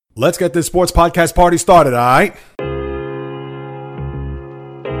Let's get this sports podcast party started, all right?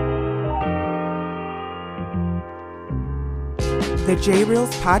 The J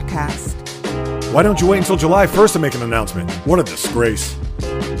Reels Podcast. Why don't you wait until July 1st to make an announcement? What a disgrace.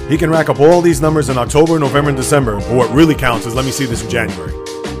 He can rack up all these numbers in October, November, and December, but what really counts is let me see this in January.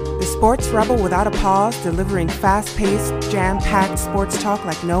 The sports rebel without a pause, delivering fast-paced, jam-packed sports talk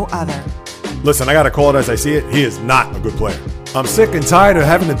like no other. Listen, I gotta call it as I see it. He is not a good player. I'm sick and tired of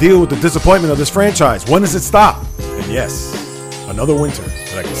having to deal with the disappointment of this franchise. When does it stop? And yes, another winter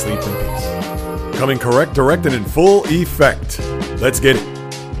that I can sleep in peace. Coming correct, direct, and in full effect. Let's get it.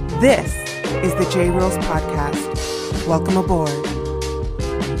 This is the J Reels Podcast. Welcome aboard.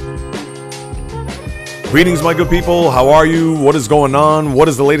 Greetings, my good people. How are you? What is going on? What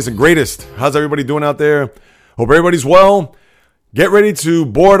is the latest and greatest? How's everybody doing out there? Hope everybody's well. Get ready to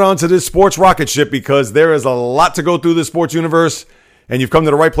board onto this sports rocket ship because there is a lot to go through this sports universe, and you've come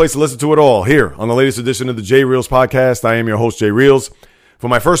to the right place to listen to it all here on the latest edition of the J Reels Podcast. I am your host, J Reels. For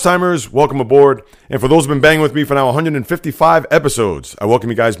my first timers, welcome aboard. And for those who've been banging with me for now 155 episodes, I welcome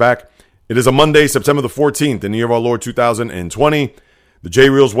you guys back. It is a Monday, September the 14th in the year of our Lord 2020. The J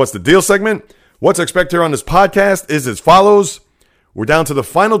Reels What's the Deal segment. What to expect here on this podcast is as follows. We're down to the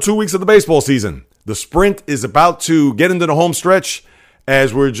final 2 weeks of the baseball season. The sprint is about to get into the home stretch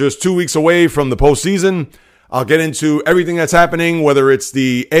as we're just 2 weeks away from the postseason. I'll get into everything that's happening, whether it's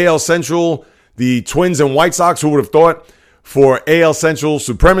the AL Central, the Twins and White Sox, who would have thought, for AL Central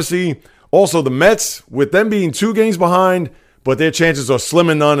supremacy. Also the Mets, with them being 2 games behind, but their chances are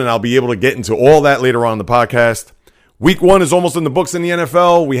slim and none, and I'll be able to get into all that later on in the podcast. Week 1 is almost in the books in the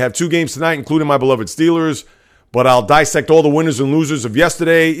NFL. We have 2 games tonight, including my beloved Steelers. But I'll dissect all the winners and losers of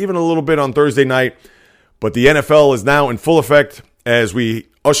yesterday, even a little bit on Thursday night. But the NFL is now in full effect as we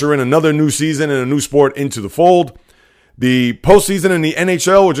usher in another new season and a new sport into the fold. The postseason in the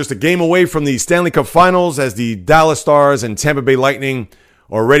NHL are just a game away from the Stanley Cup Finals as the Dallas Stars and Tampa Bay Lightning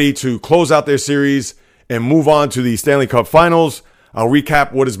are ready to close out their series and move on to the Stanley Cup Finals. I'll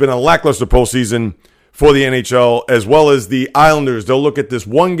recap what has been a lackluster postseason for the NHL, as well as the Islanders. They'll look at this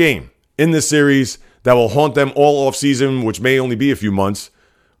one game in this series that will haunt them all off season, which may only be a few months,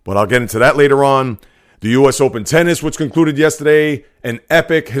 but I'll get into that later on. The U.S. Open Tennis, which concluded yesterday, an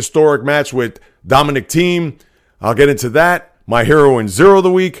epic, historic match with Dominic Thiem. I'll get into that, my hero and zero of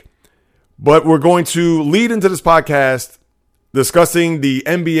the week. But we're going to lead into this podcast discussing the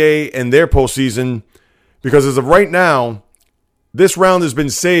NBA and their postseason, because as of right now, this round has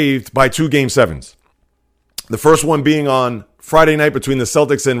been saved by 2 Game 7s. The first one being on Friday night between the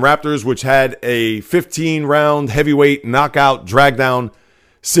Celtics and Raptors, which had a 15-round heavyweight knockout drag-down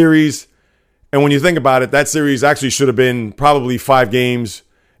series. And when you think about it, that series actually should have been probably 5 games.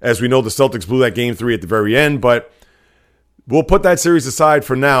 As we know, the Celtics blew that Game 3 at the very end. But we'll put that series aside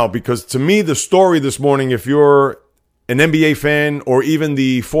for now because to me, the story this morning, if you're an NBA fan or even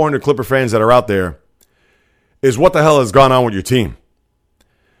the 400 Clipper fans that are out there, is what the hell has gone on with your team.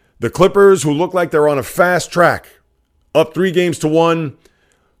 The Clippers, who look like they're on a fast track, up 3-1,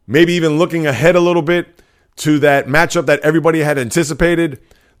 maybe even looking ahead a little bit to that matchup that everybody had anticipated.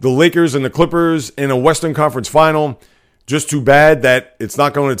 The Lakers and the Clippers in a Western Conference final. Just too bad that it's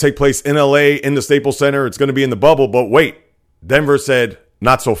not going to take place in LA in the Staples Center. It's going to be in the bubble. But wait, Denver said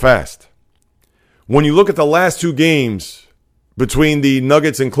not so fast. When you look at the last 2 games between the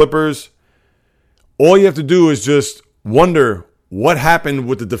Nuggets and Clippers, all you have to do is just wonder what happened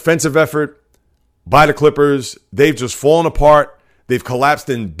with the defensive effort by the Clippers. They've just fallen apart. They've collapsed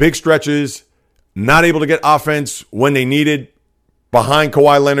in big stretches, not able to get offense when they needed, behind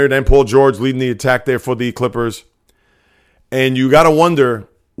Kawhi Leonard and Paul George leading the attack there for the Clippers. And you got to wonder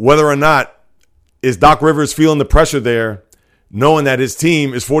whether or not is Doc Rivers feeling the pressure there, knowing that his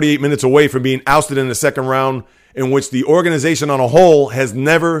team is 48 minutes away from being ousted in the second round, in which the organization on a whole has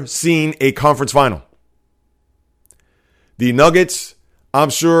never seen a conference final. The Nuggets, I'm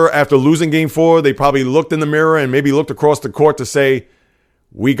sure after losing Game 4, they probably looked in the mirror and maybe looked across the court to say,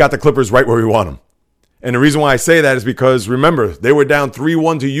 we got the Clippers right where we want them. And the reason why I say that is because, remember, they were down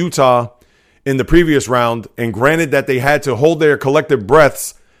 3-1 to Utah in the previous round. And granted that they had to hold their collective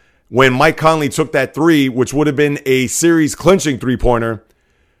breaths when Mike Conley took that 3, which would have been a series clinching 3-pointer,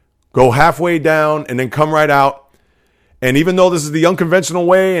 go halfway down and then come right out. And even though this is the unconventional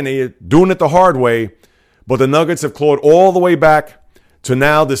way and they're doing it the hard way, but the Nuggets have clawed all the way back to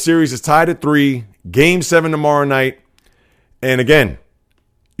now the series is tied at 3, Game 7 tomorrow night. And again,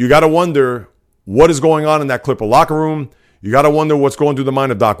 you got to wonder what is going on in that Clipper locker room. You got to wonder what's going through the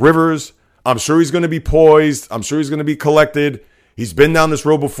mind of Doc Rivers. I'm sure he's going to be poised. I'm sure he's going to be collected. He's been down this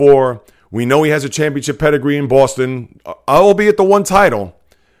road before. We know he has a championship pedigree in Boston, albeit the one title.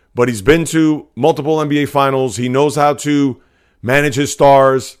 but he's been to multiple NBA finals. He knows how to manage his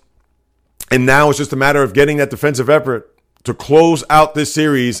stars. And now it's just a matter of getting that defensive effort to close out this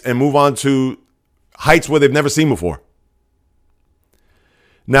series and move on to heights where they've never seen before.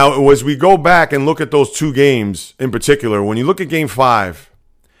 Now, as we go back and look at those two games in particular, when you look at Game 5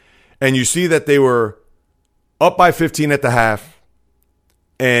 and you see that they were up by 15 at the half,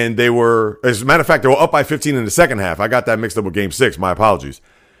 and they were, as a matter of fact, they were up by 15 in the second half. I got that mixed up with Game 6. My apologies.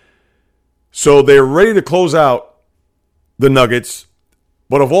 So they're ready to close out the Nuggets.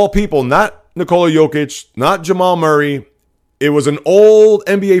 But of all people, not Nikola Jokic, not Jamal Murray. It was an old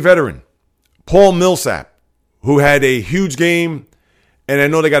NBA veteran, Paul Millsap, who had a huge game. And I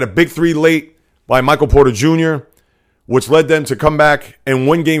know they got a big three late by Michael Porter Jr., which led them to come back and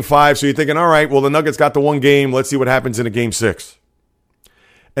win Game 5. So you're thinking, all right, well, the Nuggets got the one game. Let's see what happens in a Game 6.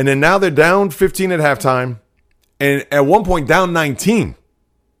 And then now they're down 15 at halftime, and at one point down 19.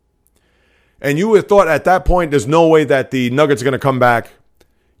 And you would have thought at that point there's no way that the Nuggets are going to come back.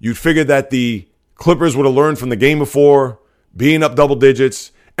 You'd figure that the Clippers would have learned from the game before, being up double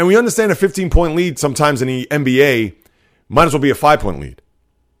digits. And we understand a 15-point lead sometimes in the NBA might as well be a 5-point lead,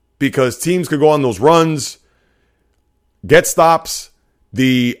 because teams could go on those runs, get stops.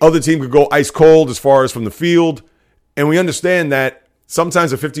 The other team could go ice cold as far as from the field. And we understand that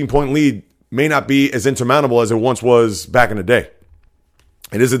sometimes a 15-point lead may not be as insurmountable as it once was back in the day.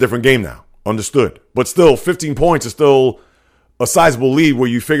 It is a different game now, understood. But still, 15 points is still a sizable lead where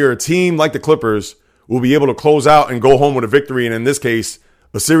you figure a team like the Clippers will be able to close out and go home with a victory, and in this case,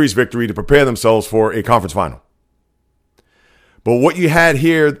 a series victory to prepare themselves for a conference final. But what you had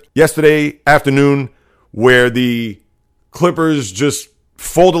here yesterday afternoon, where the Clippers just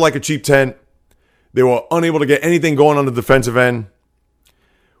folded like a cheap tent, they were unable to get anything going on the defensive end.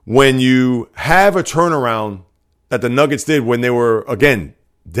 When you have a turnaround that the Nuggets did when they were, again,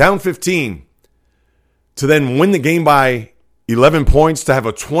 down 15, to then win the game by 11 points, to have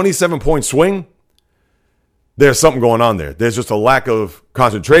a 27-point swing, there's something going on there. There's just a lack of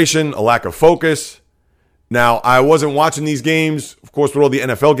concentration, a lack of focus. Now, I wasn't watching these games, of course, with all the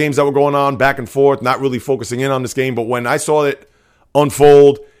NFL games that were going on back and forth, not really focusing in on this game. But when I saw it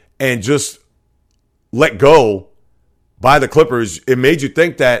unfold and just let go by the Clippers, it made you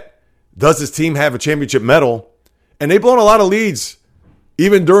think that, does this team have a championship medal? And they've blown a lot of leads,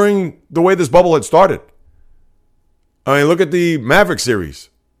 even during the way this bubble had started. I mean, look at the Mavericks series.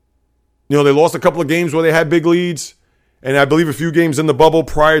 You know, they lost a couple of games where they had big leads, and I believe a few games in the bubble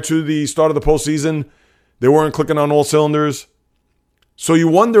prior to the start of the postseason, they weren't clicking on all cylinders. So you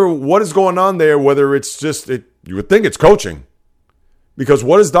wonder what is going on there, whether it's just, you would think it's coaching. Because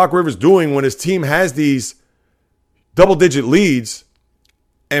what is Doc Rivers doing when his team has these double-digit leads,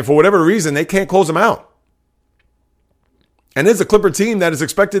 and for whatever reason, they can't close them out? And it's a Clipper team that is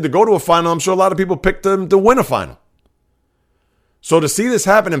expected to go to a final. I'm sure a lot of people picked them to win a final. So to see this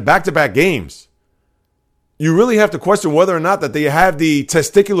happen in back-to-back games, you really have to question whether or not that they have the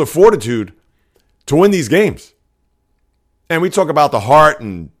testicular fortitude to win these games. And we talk about the heart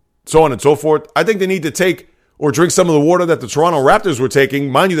and so on and so forth. I think they need to take or drink some of the water that the Toronto Raptors were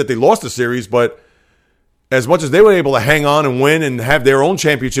taking. Mind you that they lost the series, but as much as they were able to hang on and win and have their own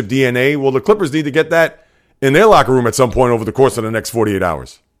championship DNA, well, the Clippers need to get that in their locker room at some point over the course of the next 48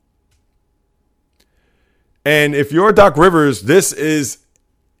 hours. And if you're Doc Rivers, this is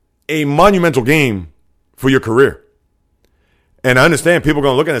a monumental game for your career. And I understand people are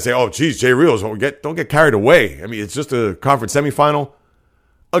going to look at it and say, oh, geez, Jay Reels, don't get carried away. I mean, it's just a conference semifinal.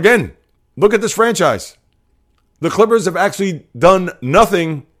 Again, look at this franchise. The Clippers have actually done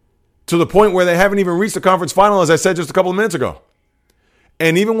nothing to the point where they haven't even reached the conference final, as I said just a couple of minutes ago.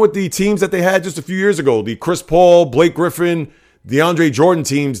 And even with the teams that they had just a few years ago, the Chris Paul, Blake Griffin, DeAndre Jordan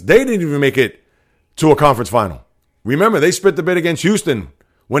teams, they didn't even make it to a conference final. Remember, they split the bid against Houston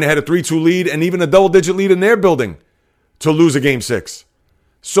when they had a 3-2 lead and even a double-digit lead in their building to lose a Game 6.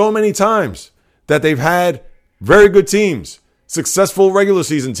 So many times that they've had very good teams, successful regular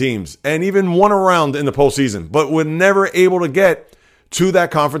season teams, and even won a round in the postseason, but were never able to get to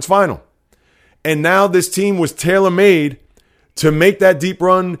that conference final. And now this team was tailor-made to make that deep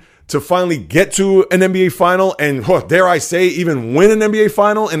run, to finally get to an NBA final, and dare I say, even win an NBA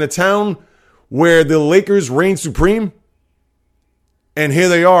final in a town where the Lakers reign supreme. And here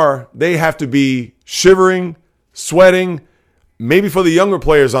they are. They have to be shivering, sweating, maybe for the younger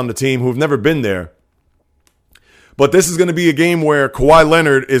players on the team who've never been there. But this is going to be a game where Kawhi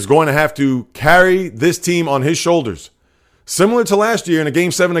Leonard is going to have to carry this team on his shoulders, similar to last year in a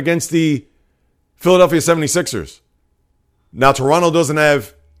Game 7 against the Philadelphia 76ers. Now, Toronto doesn't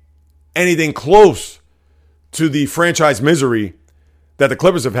have anything close to the franchise misery that the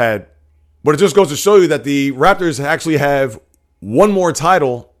Clippers have had. But it just goes to show you that the Raptors actually have one more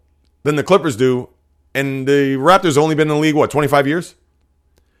title than the Clippers do. And the Raptors have only been in the league, 25 years?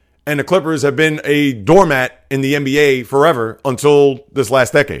 And the Clippers have been a doormat in the NBA forever until this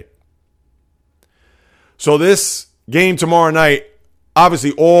last decade. So this game tomorrow night,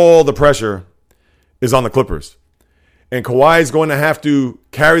 obviously all the pressure is on the Clippers. And Kawhi is going to have to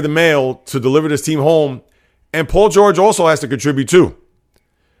carry the mail to deliver this team home. And Paul George also has to contribute too.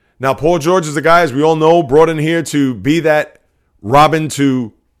 Now, Paul George is the guy, as we all know, brought in here to be that Robin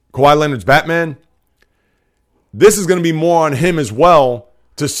to Kawhi Leonard's Batman. This is going to be more on him as well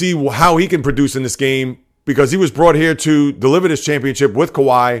to see how he can produce in this game, because he was brought here to deliver this championship with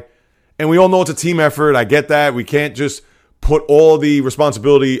Kawhi. And we all know it's a team effort. I get that. We can't just put all the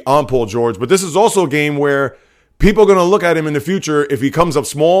responsibility on Paul George. But this is also a game where people are going to look at him in the future. If he comes up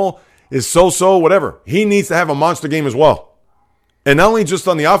small, is so-so, whatever. He needs to have a monster game as well. And not only just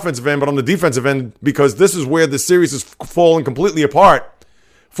on the offensive end, but on the defensive end, because this is where the series is falling completely apart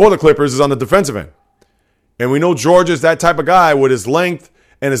for the Clippers, is on the defensive end. And we know George is that type of guy with his length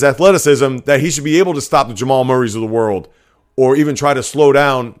and his athleticism that he should be able to stop the Jamal Murrays of the world, or even try to slow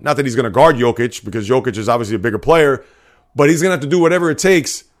down. Not that he's going to guard Jokic, because Jokic is obviously a bigger player, but he's going to have to do whatever it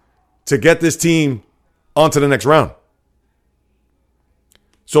takes to get this team onto the next round.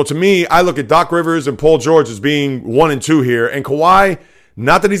 So to me, I look at Doc Rivers and Paul George as being 1 and 2 here. And Kawhi,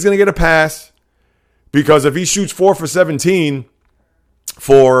 not that he's going to get a pass, because if he shoots 4 for 17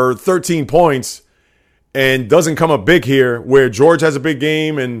 for 13 points and doesn't come up big here, where George has a big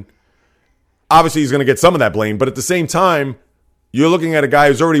game, and obviously he's going to get some of that blame. But at the same time, you're looking at a guy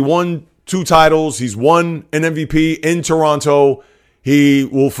who's already won 2 titles. He's won an MVP in Toronto. He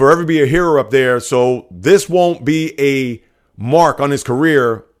will forever be a hero up there. So this won't be a mark on his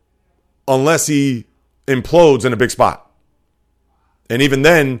career unless he implodes in a big spot. And even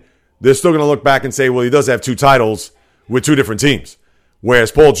then, they're still going to look back and say, well, he does have 2 titles with 2 different teams.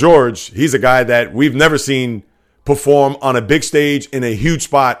 Whereas Paul George, he's a guy that we've never seen perform on a big stage in a huge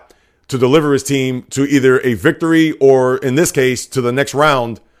spot to deliver his team to either a victory or, in this case, to the next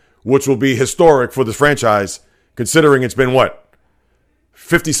round, which will be historic for this franchise, considering it's been,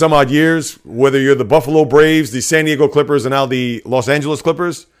 50 some odd years, whether you're the Buffalo Braves, the San Diego Clippers, and now the Los Angeles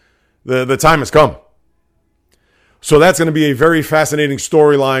Clippers, the time has come. So that's going to be a very fascinating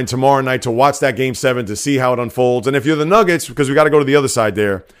storyline tomorrow night to watch that Game 7 to see how it unfolds. And if you're the Nuggets, because we got to go to the other side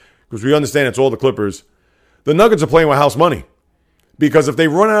there, because we understand it's all the Clippers, the Nuggets are playing with house money. Because if they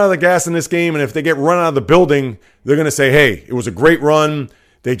run out of the gas in this game, and if they get run out of the building, they're going to say, hey, it was a great run.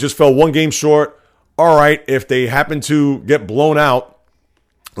 They just fell 1 game short. All right, if they happen to get blown out,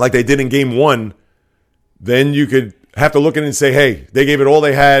 like they did in Game 1, then you could have to look at it and say, hey, they gave it all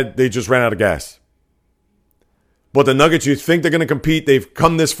they had. They just ran out of gas. But the Nuggets, you think they're going to compete. They've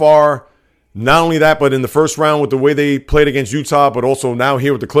come this far. Not only that, but in the first round with the way they played against Utah, but also now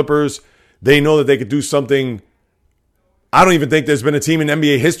here with the Clippers, they know that they could do something. I don't even think there's been a team in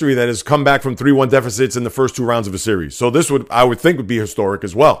NBA history that has come back from 3-1 deficits in the first 2 rounds of a series. So this I would think would be historic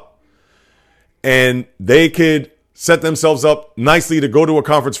as well. And they could set themselves up nicely to go to a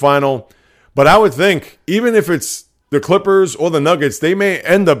conference final. But I would think, even if it's the Clippers or the Nuggets, they may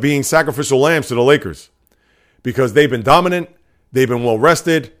end up being sacrificial lambs to the Lakers, because they've been dominant, they've been well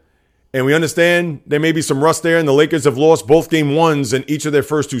rested, and we understand there may be some rust there, and the Lakers have lost both Game 1s in each of their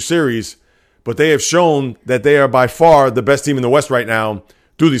first 2 series, but they have shown that they are by far the best team in the West right now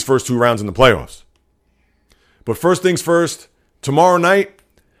through these first 2 rounds in the playoffs. But first things first, tomorrow night,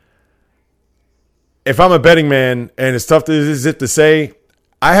 if I'm a betting man, and it's tough as it to say,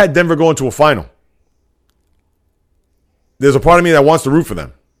 I had Denver going to a final. There's a part of me that wants to root for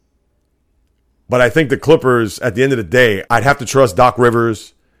them. But I think the Clippers, at the end of the day, I'd have to trust Doc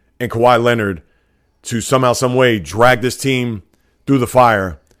Rivers and Kawhi Leonard to somehow, some way drag this team through the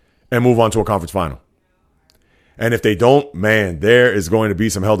fire and move on to a conference final. And if they don't, man, there is going to be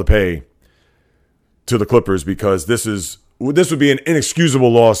some hell to pay to the Clippers, because this would be an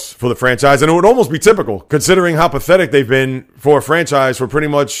inexcusable loss for the franchise. And it would almost be typical, considering how pathetic they've been for a franchise for pretty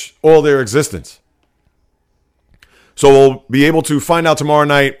much all their existence. So we'll be able to find out tomorrow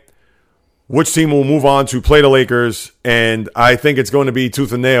night which team will move on to play the Lakers. And I think it's going to be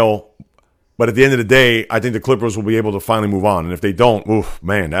tooth and nail. But at the end of the day, I think the Clippers will be able to finally move on. And if they don't, oof,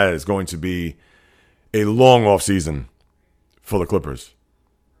 man, that is going to be a long offseason for the Clippers.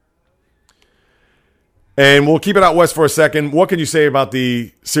 And we'll keep it out west for a second. What can you say about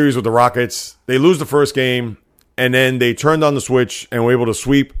the series with the Rockets? They lose the first game, and then they turned on the switch and were able to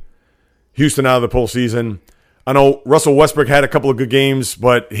sweep Houston out of the postseason. I know Russell Westbrook had a couple of good games,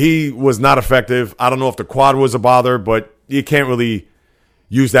 but he was not effective. I don't know if the quad was a bother, but you can't really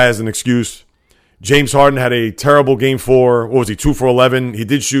use that as an excuse. James Harden had a terrible game 4. What was he, 2 for 11? He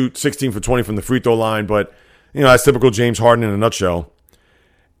did shoot 16 for 20 from the free throw line, but, that's typical James Harden in a nutshell.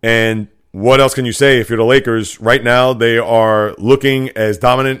 And what else can you say if you're the Lakers? Right now, they are looking as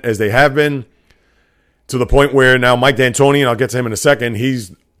dominant as they have been, to the point where now Mike D'Antoni, and I'll get to him in a second,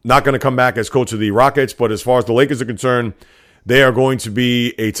 he's not going to come back as coach of the Rockets, but as far as the Lakers are concerned, they are going to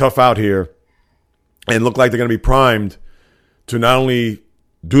be a tough out here and look like they're going to be primed to not only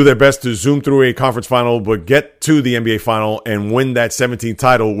do their best to zoom through a conference final, but get to the NBA final and win that 17th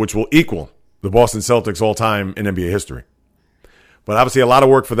title, which will equal the Boston Celtics all time in NBA history. But obviously a lot of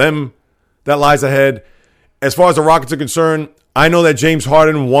work for them that lies ahead. As far as the Rockets are concerned, I know that James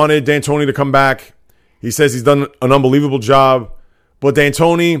Harden wanted D'Antoni to come back. He says he's done an unbelievable job. But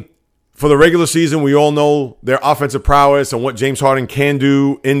D'Antoni, for the regular season, we all know their offensive prowess and what James Harden can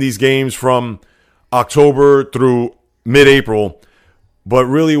do in these games from October through mid-April. But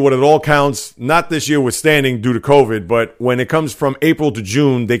really what it all counts, not this year withstanding due to COVID, but when it comes from April to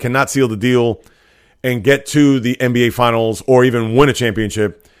June, they cannot seal the deal and get to the NBA Finals or even win a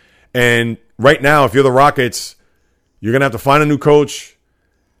championship. And right now, if you're the Rockets, you're going to have to find a new coach.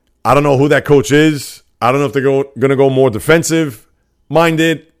 I don't know who that coach is. I don't know if they're going to go more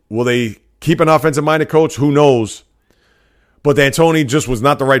defensive-minded. Will they keep an offensive-minded coach? Who knows? But D'Antoni just was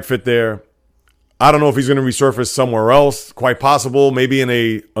not the right fit there. I don't know if he's going to resurface somewhere else. Quite possible. Maybe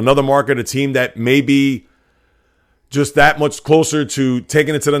in another market, a team that may be just that much closer to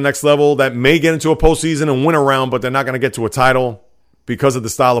taking it to the next level, that may get into a postseason and win a round, but they're not going to get to a title because of the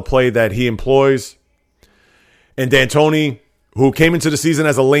style of play that he employs. And D'Antoni, who came into the season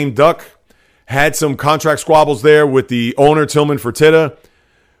as a lame duck, had some contract squabbles there with the owner, Tillman Fertitta,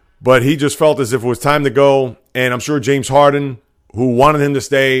 but he just felt as if it was time to go. And I'm sure James Harden, who wanted him to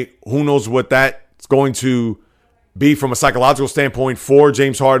stay, who knows what that's going to be from a psychological standpoint for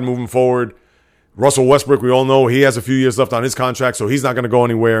James Harden moving forward. Russell Westbrook, we all know he has a few years left on his contract, so he's not going to go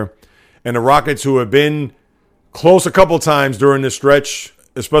anywhere. And the Rockets, who have been close a couple times during this stretch,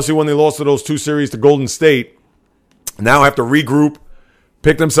 especially when they lost to those 2 series to Golden State, now have to regroup,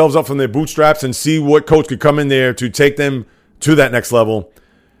 pick themselves up from their bootstraps, and see what coach could come in there to take them to that next level,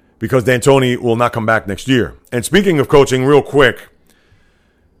 because D'Antoni will not come back next year. And speaking of coaching, real quick,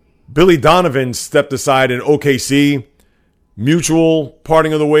 Billy Donovan stepped aside in OKC. Mutual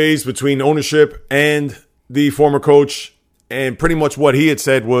parting of the ways between ownership and the former coach. And pretty much what he had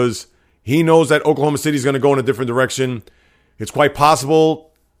said was he knows that Oklahoma City is going to go in a different direction. It's quite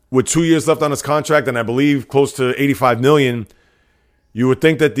possible with 2 years left on his contract, and I believe close to $85 million, you would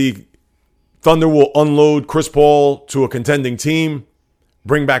think that the Thunder will unload Chris Paul to a contending team,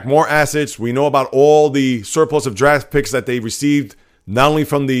 bring back more assets. We know about all the surplus of draft picks that they received, not only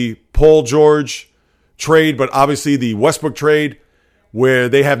from the Paul George trade, but obviously the Westbrook trade, where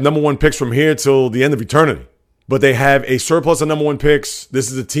they have number 1 picks from here till the end of eternity. But they have a surplus of number 1 picks.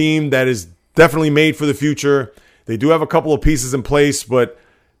 This is a team that is definitely made for the future. They do have a couple of pieces in place, but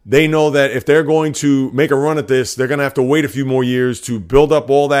they know that if they're going to make a run at this, they're going to have to wait a few more years to build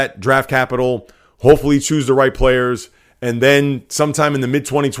up all that draft capital, hopefully choose the right players, and then sometime in the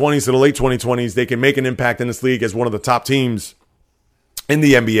mid-2020s to the late 2020s, they can make an impact in this league as one of the top teams in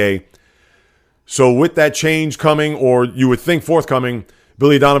the NBA. So with that change coming, or you would think forthcoming,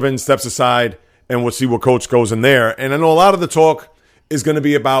 Billy Donovan steps aside and we'll see what coach goes in there. And I know a lot of the talk is going to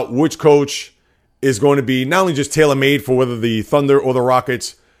be about which coach is going to be not only just tailor-made for whether the Thunder or the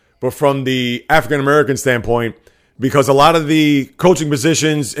Rockets, but from the African-American standpoint, because a lot of the coaching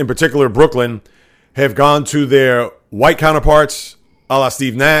positions, in particular Brooklyn, have gone to their white counterparts, a la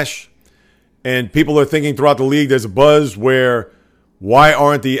Steve Nash. And people are thinking throughout the league, there's a buzz where why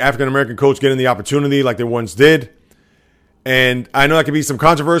aren't the African-American coach getting the opportunity like they once did? And I know that could be some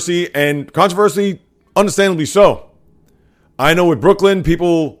controversy, and controversy, understandably so. I know with Brooklyn,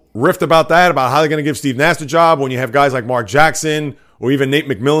 people riffed about that, about how they're going to give Steve Nash the job when you have guys like Mark Jackson or even Nate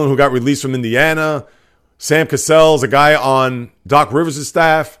McMillan, who got released from Indiana. Sam Cassell's a guy on Doc Rivers'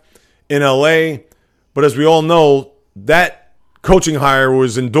 staff in L.A. But as we all know, that coaching hire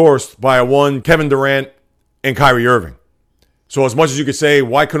was endorsed by Kevin Durant and Kyrie Irving. So as much as you could say,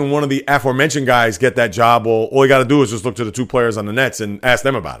 why couldn't one of the aforementioned guys get that job? Well, all you got to do is just look to the 2 players on the Nets and ask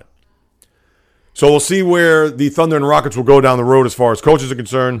them about it. So we'll see where the Thunder and Rockets will go down the road as far as coaches are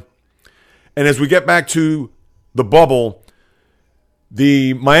concerned. And as we get back to the bubble,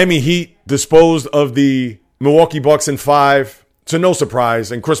 the Miami Heat disposed of the Milwaukee Bucks in 5, to no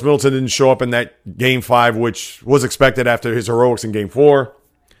surprise. And Chris Middleton didn't show up in that Game 5, which was expected after his heroics in Game 4.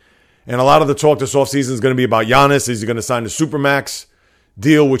 And a lot of the talk this offseason is going to be about Giannis. Is he going to sign the Supermax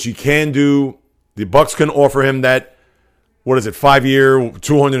deal, which he can do? The Bucks can offer him that what is it, 5-year,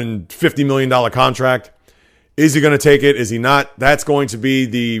 $250 million contract. Is he going to take it? Is he not? That's going to be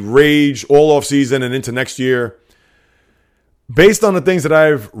the rage all off season and into next year. Based on the things that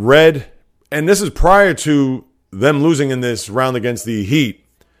I've read, and this is prior to them losing in this round against the Heat,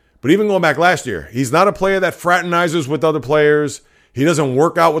 but even going back last year, he's not a player that fraternizes with other players. He doesn't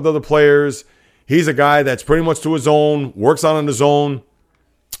work out with other players. He's a guy that's pretty much to his own, works out on his own,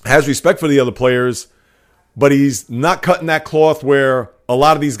 has respect for the other players, but he's not cutting that cloth where a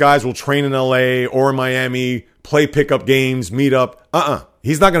lot of these guys will train in LA or in Miami, play pickup games, meet up.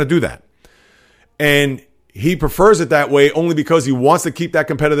 He's not going to do that. And he prefers it that way only because he wants to keep that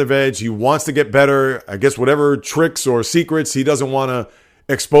competitive edge. He wants to get better. I guess whatever tricks or secrets he doesn't want to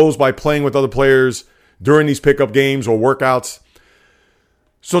expose by playing with other players during these pickup games or workouts.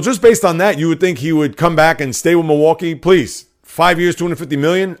 So just based on that, you would think he would come back and stay with Milwaukee. Please, 5 years, $250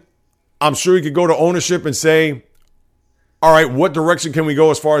 million. I'm sure he could go to ownership and say, all right, what direction can we go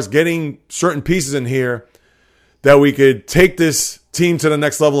as far as getting certain pieces in here that we could take this team to the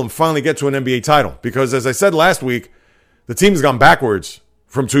next level and finally get to an NBA title? Because as I said last week, the team has gone backwards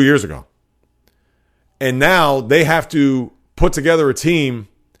from 2 years ago. And now they have to put together a team,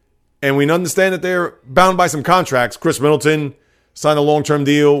 and we understand that they're bound by some contracts. Chris Middleton signed a long-term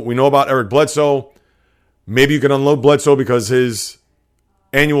deal. We know about Eric Bledsoe. Maybe you can unload Bledsoe because his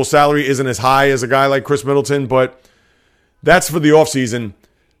annual salary isn't as high as a guy like Chris Middleton, but that's for the offseason.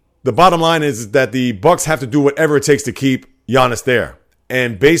 The bottom line is that the Bucks have to do whatever it takes to keep Giannis there.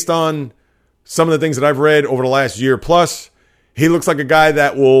 And based on some of the things that I've read over the last year plus, he looks like a guy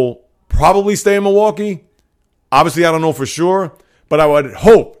that will probably stay in Milwaukee. Obviously, I don't know for sure, but I would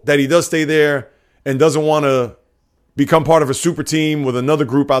hope that he does stay there and doesn't want to become part of a super team with another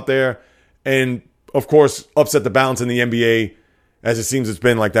group out there and, of course, upset the balance in the NBA as it seems it's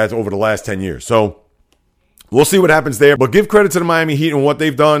been like that over the last 10 years. So we'll see what happens there. But give credit to the Miami Heat and what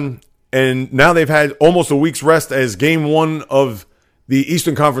they've done. And now they've had almost a week's rest as game one of the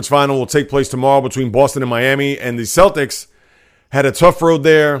Eastern Conference Final will take place tomorrow between Boston and Miami. And the Celtics had a tough road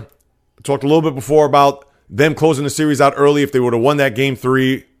there. I talked a little bit before about them closing the series out early if they would have won that game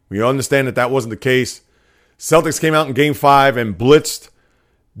 3. We understand that that wasn't the case. Celtics came out in game 5 and blitzed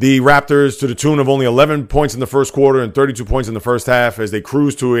the Raptors to the tune of only 11 points in the first quarter and 32 points in the first half as they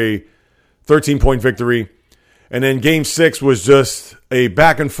cruised to a 13-point victory. And then game 6 was just a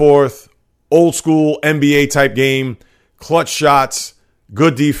back and forth, old school NBA type game, clutch shots,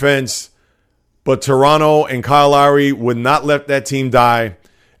 good defense. But Toronto and Kyle Lowry would not let that team die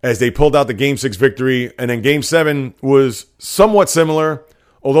as they pulled out the game 6 victory. And then game 7 was somewhat similar,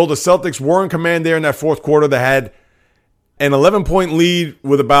 although the Celtics were in command there in that fourth quarter. They had an 11-point lead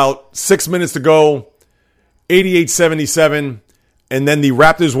with about 6 minutes to go, 88-77. And then the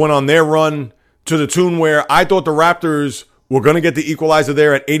Raptors went on their run to the tune where I thought the Raptors were going to get the equalizer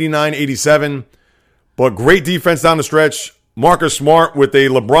there at 89-87. But great defense down the stretch. Marcus Smart with a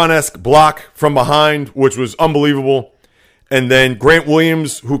LeBron-esque block from behind, which was unbelievable. And then Grant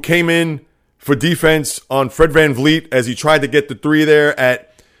Williams, who came in for defense on Fred VanVleet as he tried to get the 3 there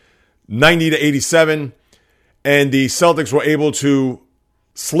at 90-87. And the Celtics were able to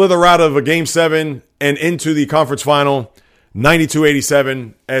slither out of a game 7 and into the conference final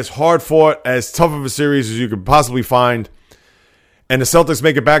 92-87, as hard fought, as tough of a series as you could possibly find. And the Celtics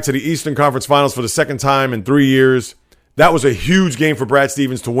make it back to the Eastern Conference Finals for the second time in 3 years. That was a huge game for Brad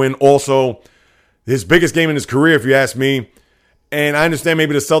Stevens to win. Also, his biggest game in his career, if you ask me. And I understand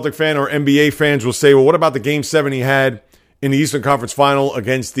maybe the Celtic fan or NBA fans will say, well, what about the game 7 he had in the Eastern Conference Final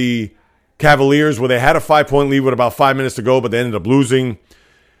against the Cavaliers, where they had a 5-point lead with about 5 minutes to go, but they ended up losing?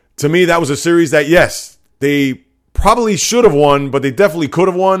 To me, that was a series that, yes, they probably should have won, but they definitely could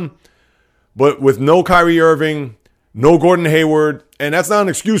have won. But with no Kyrie Irving, no Gordon Hayward, and that's not an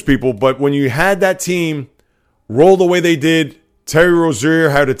excuse, people, but when you had that team roll the way they did, Terry Rozier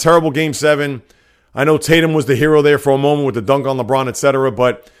had a terrible game 7. I know Tatum was the hero there for a moment with the dunk on LeBron, etc.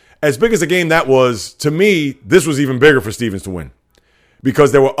 But as big as a game that was, to me, this was even bigger for Stevens to win.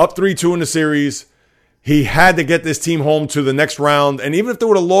 Because they were up 3-2 in the series. He had to get this team home to the next round. And even if they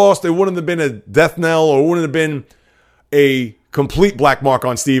would have lost, it wouldn't have been a death knell or wouldn't have been a complete black mark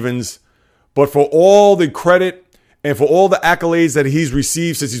on Stevens. But for all the credit and for all the accolades that he's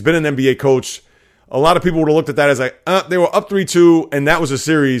received since he's been an NBA coach, a lot of people would have looked at that as like, they were up 3-2, and that was a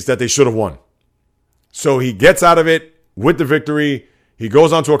series that they should have won. So he gets out of it with the victory. He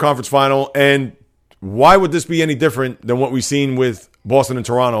goes on to a conference final. And why would this be any different than what we've seen with Boston and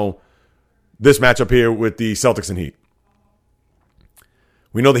Toronto, this matchup here with the Celtics and Heat?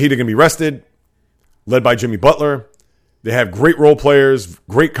 We know the Heat are going to be rested, led by Jimmy Butler. They have great role players,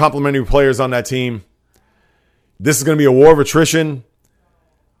 great complementary players on that team. This is going to be a war of attrition.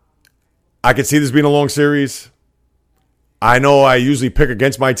 I could see this being a long series. I know I usually pick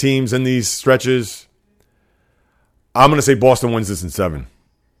against my teams in these stretches. I'm going to say Boston wins this in 7.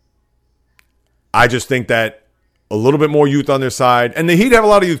 I just think that a little bit more youth on their side. And the Heat have a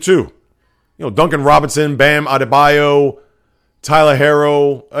lot of youth too. You know, Duncan Robinson, Bam Adebayo, Tyler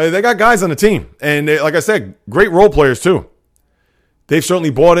Herro. They got guys on the team. And they, like I said, great role players too. They've certainly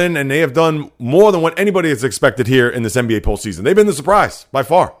bought in, and they have done more than what anybody has expected here in this NBA postseason. They've been the surprise by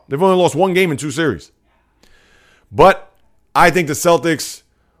far. They've only lost 1 game in 2 series. But I think the Celtics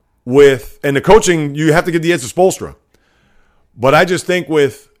and the coaching, you have to give the edge to Spoelstra. But I just think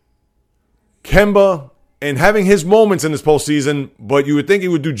with Kemba and having his moments in this postseason, but you would think he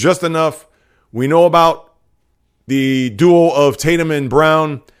would do just enough. We know about the duo of Tatum and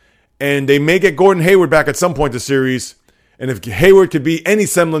Brown, and they may get Gordon Hayward back at some point this series. And if Hayward could be any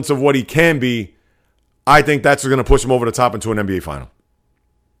semblance of what he can be, I think that's going to push him over the top into an NBA final.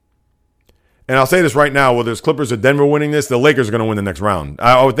 And I'll say this right now, whether it's Clippers or Denver winning this, the Lakers are going to win the next round.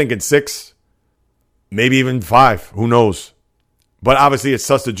 I would think in 6, maybe even 5. Who knows? But obviously it's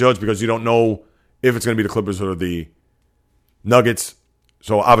tough to judge because you don't know if it's going to be the Clippers or the Nuggets.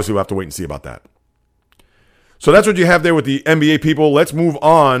 So obviously we'll have to wait and see about that. So that's what you have there with the NBA people. Let's move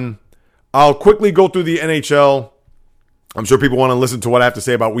on. I'll quickly go through the NHL. I'm sure people want to listen to what I have to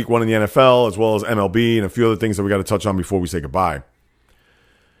say about week 1 in the NFL, as well as MLB and a few other things that we got to touch on before we say goodbye.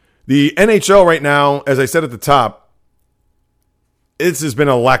 The NHL right now, as I said at the top, this has been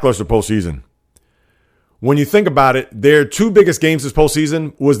a lackluster postseason. When you think about it, their 2 biggest games this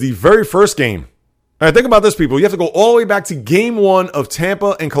postseason was the very first game. All right, think about this, people. You have to go all the way back to game 1 of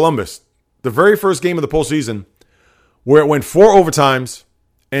Tampa and Columbus, the very first game of the postseason, where it went 4 overtimes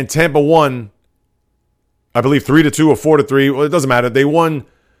and Tampa won, I believe 3-2 or 4-3. Well, it doesn't matter. They won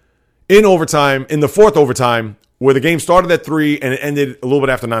in overtime, in the 4th overtime, where the game started at 3 and it ended a little bit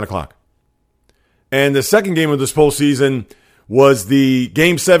after 9 o'clock. And the second game of this postseason was the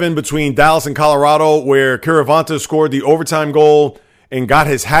Game 7 between Dallas and Colorado, where Kiravanta scored the overtime goal and got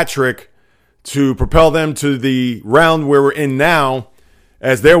his hat trick to propel them to the round where we're in now,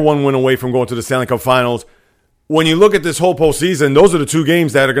 as they're 1 win away from going to the Stanley Cup Finals. When you look at this whole postseason, those are the 2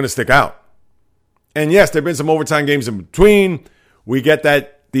 games that are going to stick out. And yes, there have been some overtime games in between. We get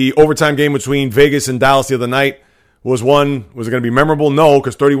that the overtime game between Vegas and Dallas the other night was it going to be memorable? No,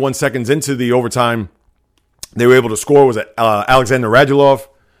 because 31 seconds into the overtime, they were able to score. Was it Alexander Radulov?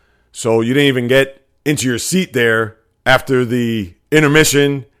 So you didn't even get into your seat there after the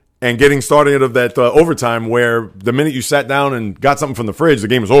intermission and getting started of that overtime, where the minute you sat down and got something from the fridge, the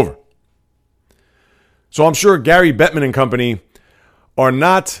game was over. So I'm sure Gary Bettman and company are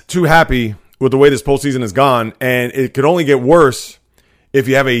not too happy with the way this postseason has gone, and it could only get worse if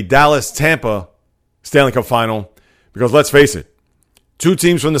you have a Dallas-Tampa Stanley Cup final, because let's face it, 2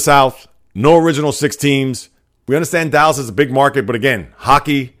 teams from the South, no original 6 teams. We understand Dallas is a big market, but again,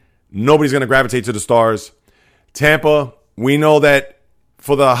 hockey, nobody's going to gravitate to the Stars. Tampa, we know that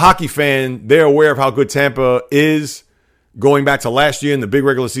for the hockey fan, they're aware of how good Tampa is going back to last year in the big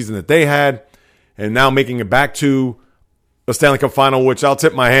regular season that they had, and now making it back to a Stanley Cup final, which I'll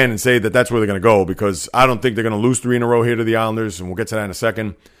tip my hand and say that that's where they're going to go, because I don't think they're going to lose 3 in a row here to the Islanders, and we'll get to that in a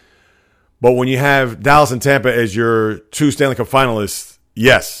second. But when you have Dallas and Tampa as your 2 Stanley Cup finalists,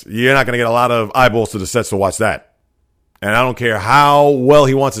 yes, you're not going to get a lot of eyeballs to the sets to watch that. And I don't care how well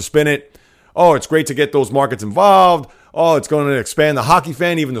he wants to spin it. Oh, it's great to get those markets involved. Oh, it's going to expand the hockey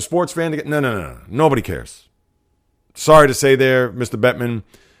fan, even the sports fan. No. Nobody cares. Sorry to say there, Mr. Bettman.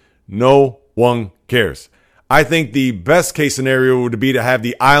 No one cares. I think the best case scenario would be to have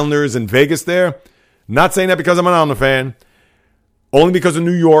the Islanders in Vegas there. Not saying that because I'm an Islander fan. Only because of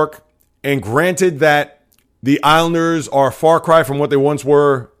New York. And granted that the Islanders are a far cry from what they once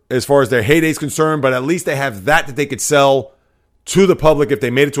were as far as their heyday is concerned, but at least they have that they could sell to the public if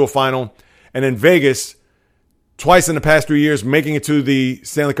they made it to a final. And in Vegas, twice in the past 3 years, making it to the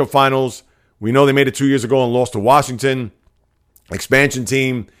Stanley Cup Finals. We know they made it 2 years ago and lost to Washington. Expansion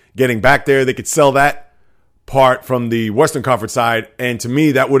team, getting back there. They could sell that part from the Western Conference side. And to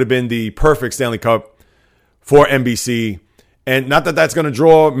me, that would have been the perfect Stanley Cup for NBC. And not that that's going to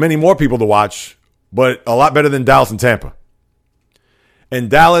draw many more people to watch, but a lot better than Dallas and Tampa. And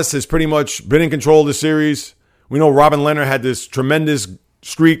Dallas has pretty much been in control of the series. We know Robin Leonard had this tremendous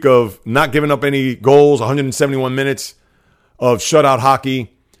streak of not giving up any goals, 171 minutes of shutout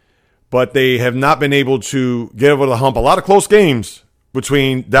hockey. But they have not been able to get over the hump. A lot of close games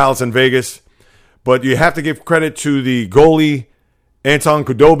between Dallas and Vegas. But you have to give credit to the goalie. Anton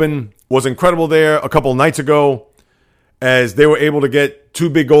Khudobin was incredible there a couple nights ago, as they were able to get 2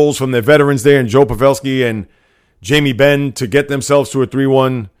 big goals from their veterans there, and Joe Pavelski and Jamie Benn to get themselves to a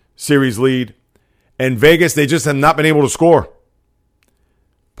 3-1 series lead. And Vegas, they just have not been able to score.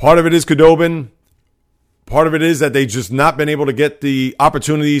 Part of it is Khudobin. Part of it is that they just not been able to get the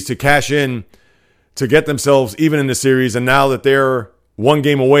opportunities to cash in to get themselves even in the series. And now that they're one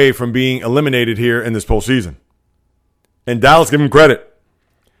game away from being eliminated here in this postseason. And Dallas, give them credit.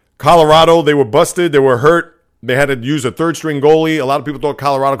 Colorado, they were busted. They were hurt. They had to use a third-string goalie. A lot of people thought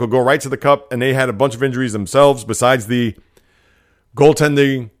Colorado could go right to the cup, and they had a bunch of injuries themselves besides the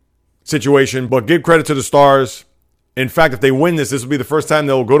goaltending situation. But give credit to the Stars. In fact, if they win this, this will be the first time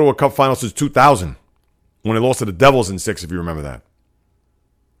they'll go to a cup final since 2000, when they lost to the Devils in 6, if you remember that.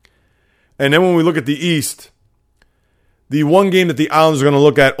 And then when we look at the East, the one game that the Islanders are going to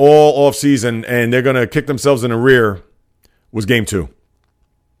look at all offseason, and they're going to kick themselves in the rear, was Game 2.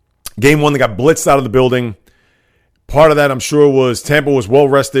 Game 1, they got blitzed out of the building. Part of that, I'm sure, was Tampa was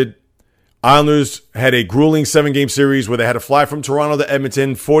well-rested. Islanders had a grueling 7-game series where they had to fly from Toronto to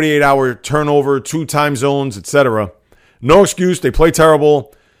Edmonton, 48-hour turnover, 2 time zones, etc. No excuse. They played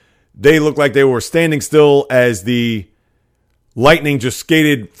terrible. They looked like they were standing still as the Lightning just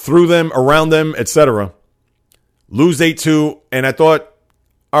skated through them, around them, etc. Lose 8-2, and I thought,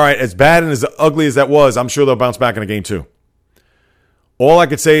 all right, as bad and as ugly as that was, I'm sure they'll bounce back in a Game 2. All I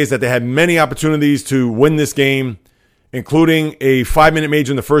could say is that they had many opportunities to win this game, including a 5-minute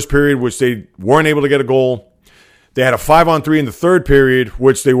major in the first period, which they weren't able to get a goal. They had a 5-on-3 in the third period,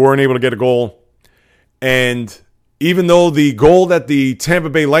 which they weren't able to get a goal. And even though the goal that the Tampa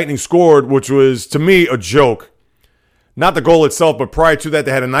Bay Lightning scored, which was, to me, a joke, not the goal itself, but prior to that,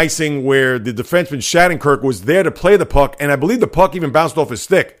 they had an icing where the defenseman Shattenkirk was there to play the puck, and I believe the puck even bounced off his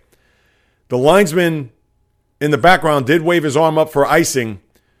stick. The linesman in the background did wave his arm up for icing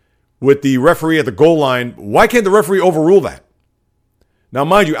with the referee at the goal line. Why can't the referee overrule that? Now,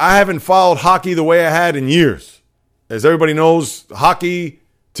 mind you, I haven't followed hockey the way I had in years. As everybody knows, hockey,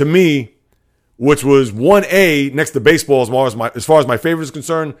 to me, which was 1A next to baseball as far as my favorite is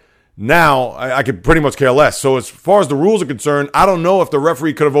concerned, now I could pretty much care less. So as far as the rules are concerned, I don't know if the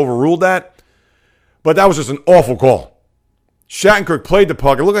referee could have overruled that, but that was just an awful call. Shattenkirk played the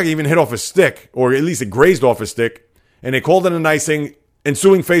puck. It looked like he even hit off his stick, or at least it grazed off his stick, and they called it an icing.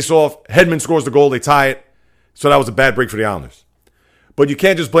 Ensuing face-off, Hedman scores the goal, they tie it. So that was a bad break for the Islanders. But you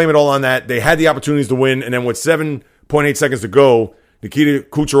can't just blame it all on that. They had the opportunities to win, and then with 7.8 seconds to go, Nikita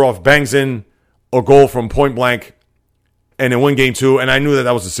Kucherov bangs in a goal from point blank, and then win Game 2, and I knew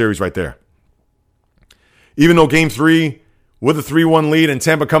that was the series right there. Even though Game 3, with a 3-1 lead and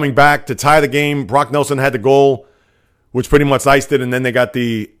Tampa coming back to tie the game, Brock Nelson had the goal, which pretty much iced it, and then they got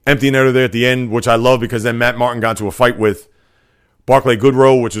the empty netter there at the end, which I love because then Matt Martin got into a fight with Barclay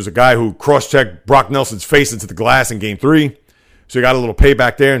Goodrow, which was a guy who cross-checked Brock Nelson's face into the glass in Game 3. So you got a little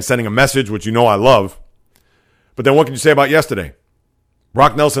payback there and sending a message, which you know I love. But then what can you say about yesterday?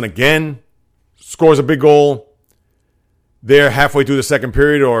 Brock Nelson again scores a big goal there halfway through the second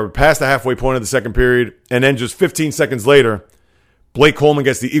period or past the halfway point of the second period. And then just 15 seconds later, Blake Coleman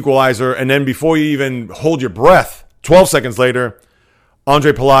gets the equalizer. And then before you even hold your breath, 12 seconds later,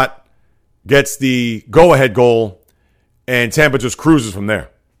 Andre Palat gets the go-ahead goal. And Tampa just cruises from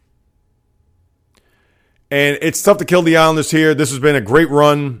there. And it's tough to kill the Islanders here. This has been a great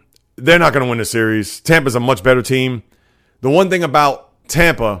run. They're not going to win the series. Tampa's a much better team. The one thing about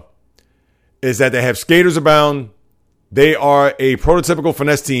Tampa is that they have skaters abound. They are a prototypical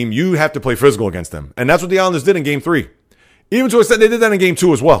finesse team. You have to play physical against them. And that's what the Islanders did in Game 3. Even to an extent, they did that in Game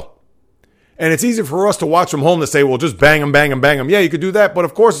 2 as well. And it's easy for us to watch from home to say, well, just bang them, bang them, bang them. Yeah, you could do that. But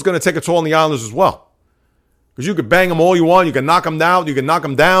of course, it's going to take a toll on the Islanders as well. Because you could bang them all you want. You can knock them down. You can knock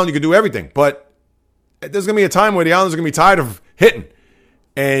them down. You can do everything. But there's going to be a time where the Islanders are going to be tired of hitting.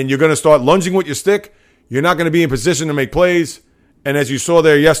 And you're going to start lunging with your stick. You're not going to be in position to make plays. And as you saw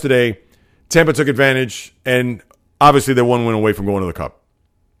there yesterday, Tampa took advantage. And obviously they're one win away from going to the Cup.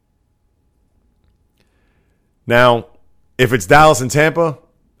 Now, if it's Dallas and Tampa,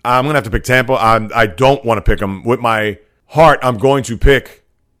 I'm going to have to pick Tampa. I don't want to pick them. With my heart, I'm going to pick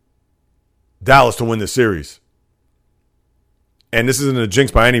Dallas to win this series. And this isn't a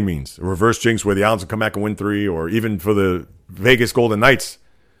jinx by any means, a reverse jinx where the Islanders will come back and win 3, or even for the Vegas Golden Knights,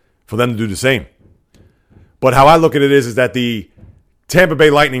 for them to do the same. But how I look at it is that the Tampa Bay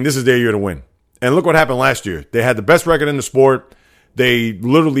Lightning, this is their year to win. And look what happened last year. They had the best record in the sport. They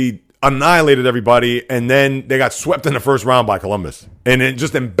literally annihilated everybody, and then they got swept in the first round by Columbus. And in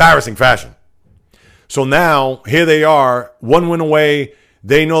just embarrassing fashion. So now, here they are, one win away.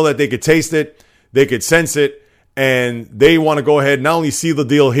 They know that they could taste it, they could sense it, and they want to go ahead and not only seal the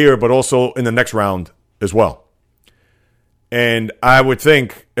deal here, but also in the next round as well. And I would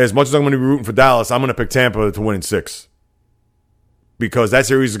think, as much as I'm going to be rooting for Dallas, I'm going to pick Tampa to win in 6. Because that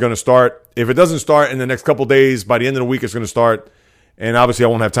series is going to start. If it doesn't start in the next couple days, by the end of the week, it's going to start. And obviously, I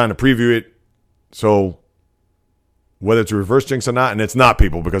won't have time to preview it. So, whether it's a reverse jinx or not, and it's not,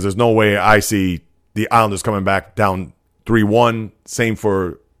 people, because there's no way I see the Islanders coming back down 3-1. Same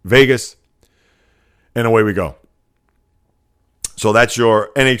for Vegas. And away we go. So, that's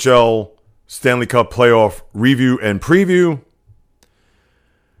your NHL Stanley Cup playoff review and preview.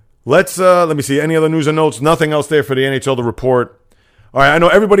 Let me see. Any other news and notes? Nothing else there for the NHL to report. All right, I know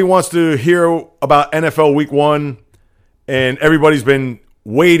everybody wants to hear about NFL Week 1, and everybody's been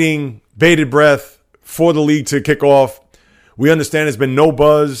waiting, bated breath, for the league to kick off. We understand there's been no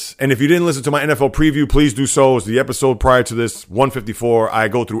buzz, and if you didn't listen to my NFL preview, please do so. It's the episode prior to this, 154. I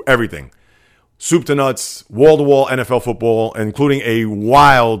go through everything. Soup to nuts, wall-to-wall NFL football, including a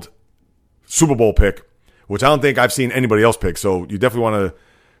wild Super Bowl pick, which I don't think I've seen anybody else pick, so you definitely want to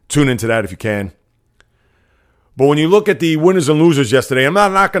tune into that if you can. But when you look at the winners and losers yesterday, I'm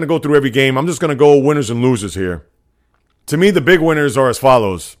not going to go through every game. I'm just going to go winners and losers here. To me, the big winners are as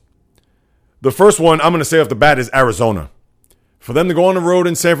follows. The first one I'm going to say off the bat is Arizona. For them to go on the road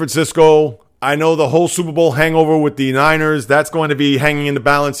in San Francisco, I know the whole Super Bowl hangover with the Niners, that's going to be hanging in the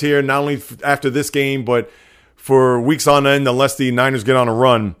balance here, not only after this game, but for weeks on end, unless the Niners get on a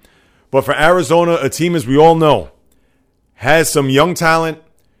run. But for Arizona, a team, as we all know, has some young talent.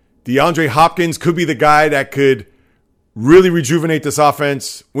 DeAndre Hopkins could be the guy that could really rejuvenate this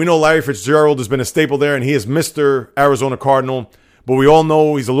offense. We know Larry Fitzgerald has been a staple there, and he is Mr. Arizona Cardinal. But we all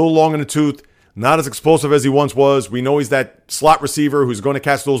know he's a little long in the tooth, not as explosive as he once was. We know he's that slot receiver who's going to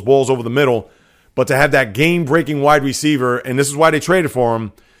catch those balls over the middle. But to have that game-breaking wide receiver, and this is why they traded for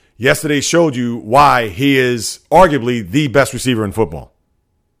him, yesterday showed you why he is arguably the best receiver in football.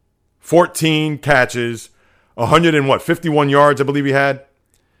 14 catches, 51 yards, I believe he had.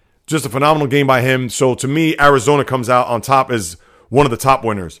 Just a phenomenal game by him. So to me, Arizona comes out on top as one of the top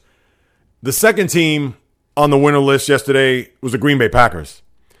winners. The second team on the winner list yesterday was the Green Bay Packers.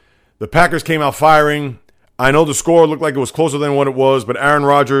 The Packers came out firing. I know the score looked like it was closer than what it was, but Aaron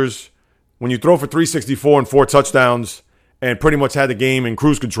Rodgers, when you throw for 364 and 4 touchdowns and pretty much had the game in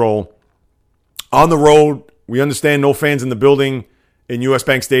cruise control, on the road, we understand no fans in the building in US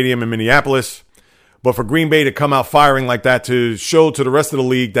Bank Stadium in Minneapolis. But for Green Bay to come out firing like that to show to the rest of the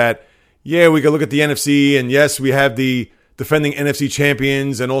league that, yeah, we can look at the NFC, and yes, we have the defending NFC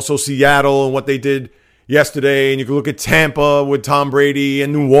champions and also Seattle and what they did yesterday, and you can look at Tampa with Tom Brady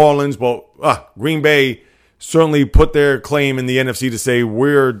and New Orleans, but Green Bay certainly put their claim in the NFC to say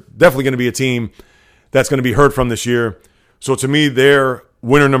we're definitely going to be a team that's going to be heard from this year. So to me, they're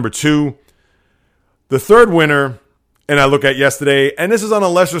winner number 2. The third winner, and I look at yesterday, and this is on a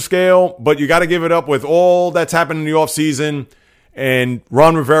lesser scale, but you got to give it up with all that's happened in the offseason and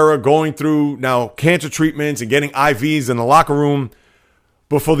Ron Rivera going through now cancer treatments and getting IVs in the locker room.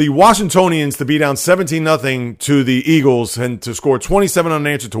 But for the Washingtonians to be down 17-0 to the Eagles and to score 27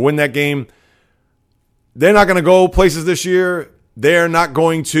 unanswered to win that game, they're not going to go places this year. They're not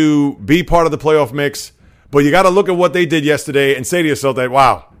going to be part of the playoff mix. But you got to look at what they did yesterday and say to yourself that,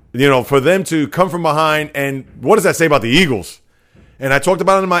 wow, for them to come from behind, and what does that say about the Eagles? And I talked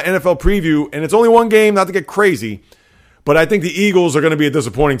about it in my NFL preview, and it's only one game, not to get crazy, but I think the Eagles are going to be a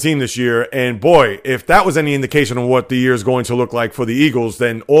disappointing team this year. And boy, if that was any indication of what the year is going to look like for the Eagles,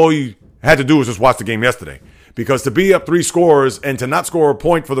 then all you had to do was just watch the game yesterday. Because to be up 3 scores and to not score a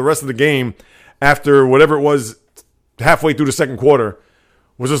point for the rest of the game after whatever it was halfway through the second quarter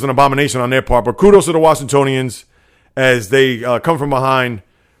was just an abomination on their part. But kudos to the Washingtonians as they come from behind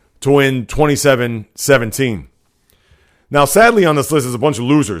to win 27-17. Now, sadly, on this list is a bunch of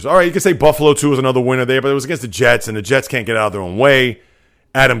losers. All right, you can say Buffalo, too, is another winner there, but it was against the Jets, and the Jets can't get out of their own way.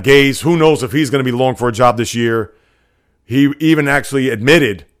 Adam Gase, who knows if he's going to be long for a job this year. He even actually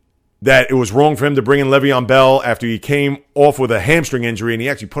admitted that it was wrong for him to bring in Le'Veon Bell after he came off with a hamstring injury, and he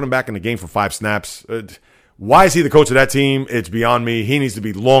actually put him back in the game for 5 snaps. Why is he the coach of that team? It's beyond me. He needs to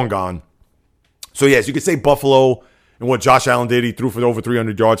be long gone. So, yes, you could say Buffalo and what Josh Allen did. He threw for over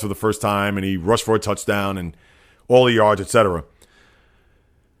 300 yards for the first time, and he rushed for a touchdown and all the yards, etc.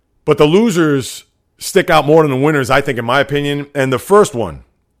 But the losers stick out more than the winners, I think, in my opinion. And the first one,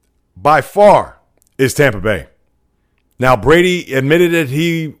 by far, is Tampa Bay. Now, Brady admitted that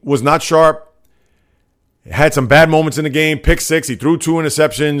he was not sharp, had some bad moments in the game, pick 6, he threw 2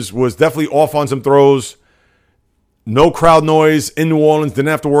 interceptions, was definitely off on some throws. No crowd noise in New Orleans, didn't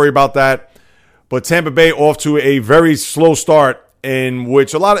have to worry about that. But Tampa Bay off to a very slow start, in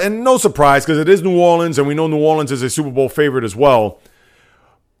which and no surprise, because it is New Orleans, and we know New Orleans is a Super Bowl favorite as well.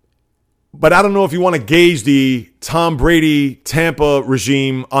 But I don't know if you want to gauge the Tom Brady Tampa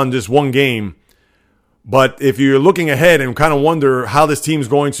regime on this one game. But if you're looking ahead and kind of wonder how this team's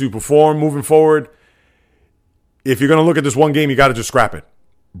going to perform moving forward, if you're going to look at this one game, you got to just scrap it.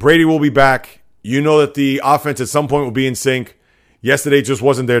 Brady will be back. You know that the offense at some point will be in sync. Yesterday just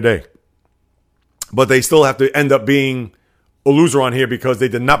wasn't their day. But they still have to end up being a loser on here because they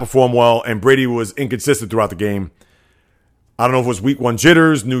did not perform well and Brady was inconsistent throughout the game. I don't know if it was week one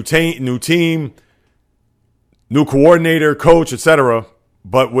jitters, new team, new coordinator, coach, etc.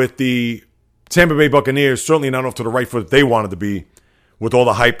 But with the Tampa Bay Buccaneers, certainly not off to the right foot they wanted to be with all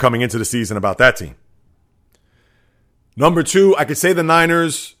the hype coming into the season about that team. Number 2, I could say the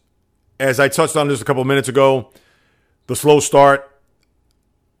Niners, as I touched on just a couple of minutes ago, the slow start.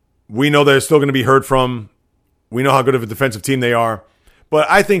 We know they're still going to be heard from. We know how good of a defensive team they are. But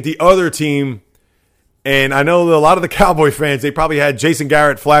I think the other team, and I know that a lot of the Cowboy fans, they probably had Jason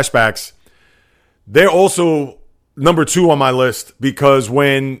Garrett flashbacks. They're also number 2 on my list because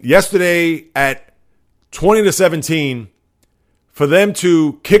when yesterday at 20-17, for them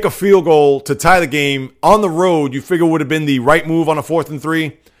to kick a field goal to tie the game on the road, you figure would have been the right move on a 4th and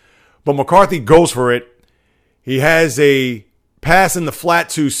 3. But McCarthy goes for it. He has a pass in the flat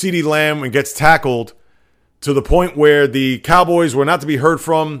to CeeDee Lamb and gets tackled to the point where the Cowboys were not to be heard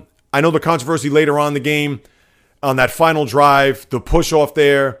from. I know the controversy later on in the game on that final drive, the push off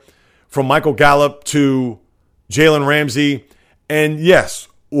there from Michael Gallup to Jalen Ramsey. And yes,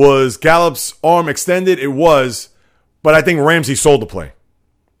 was Gallup's arm extended? It was, but I think Ramsey sold the play.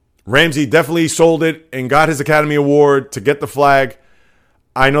 Ramsey definitely sold it and got his Academy Award to get the flag.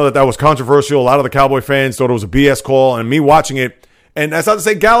 I know that was controversial. A lot of the Cowboy fans thought it was a BS call, and me watching it, and that's not to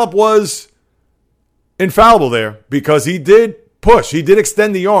say Gallup was infallible there because he did push. He did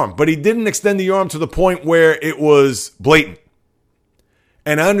extend the arm, but he didn't extend the arm to the point where it was blatant.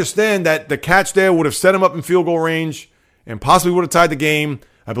 And I understand that the catch there would have set him up in field goal range and possibly would have tied the game.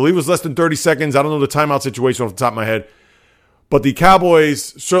 I believe it was less than 30 seconds. I don't know the timeout situation off the top of my head. But the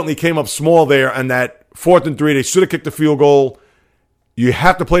Cowboys certainly came up small there on that 4th and 3. They should have kicked the field goal. You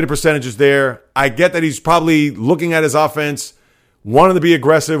have to play the percentages there. I get that he's probably looking at his offense, wanted to be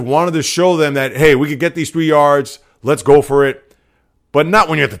aggressive, wanted to show them that, hey, we could get these 3 yards. Let's go for it. But not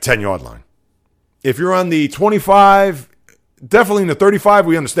when you're at the 10-yard line. If you're on the 25, definitely in the 35,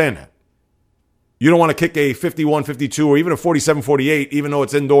 we understand that. You don't want to kick a 51, 52, or even a 47, 48, even though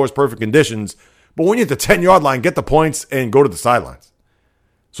it's indoors, perfect conditions. But when you're at the 10-yard line, get the points and go to the sidelines.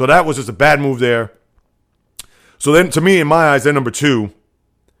 So that was just a bad move there. So then, to me, in my eyes, they're number 2.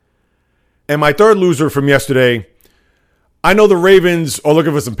 And my third loser from yesterday, I know the Ravens are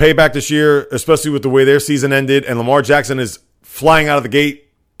looking for some payback this year, especially with the way their season ended. And Lamar Jackson is flying out of the gate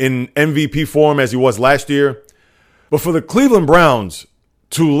in MVP form as he was last year. But for the Cleveland Browns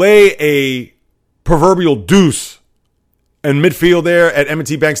to lay a proverbial deuce in midfield there at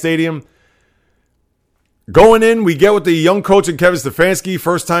M&T Bank Stadium, going in, we get with the young coach and Kevin Stefanski,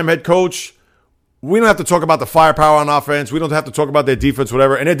 first-time head coach. We don't have to talk about the firepower on offense. We don't have to talk about their defense,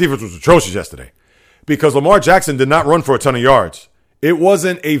 whatever. And their defense was atrocious yesterday because Lamar Jackson did not run for a ton of yards. It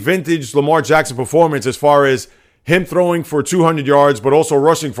wasn't a vintage Lamar Jackson performance as far as him throwing for 200 yards, but also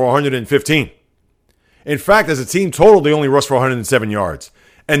rushing for 115. In fact, as a team total, they only rushed for 107 yards.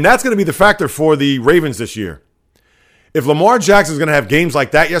 And that's going to be the factor for the Ravens this year. If Lamar Jackson is going to have games like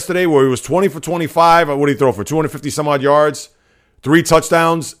that yesterday where he was 20 for 25, what did he throw for 250 some odd yards, 3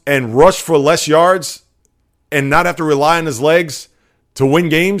 touchdowns, and rush for less yards and not have to rely on his legs to win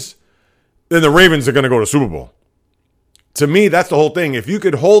games, then the Ravens are going to go to Super Bowl. To me, that's the whole thing. If you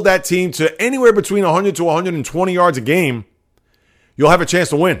could hold that team to anywhere between 100 to 120 yards a game, you'll have a chance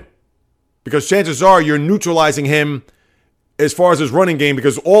to win. Because chances are you're neutralizing him as far as his running game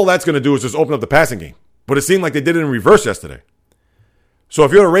because all that's going to do is just open up the passing game. But it seemed like they did it in reverse yesterday. So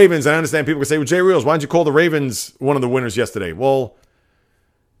if you're the Ravens, I understand people can say, well, Jay Reels, why didn't you call the Ravens one of the winners yesterday? Well,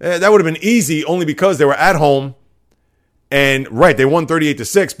 that would have been easy only because they were at home. And, right, they won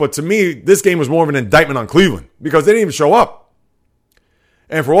 38-6. But to me, this game was more of an indictment on Cleveland because they didn't even show up.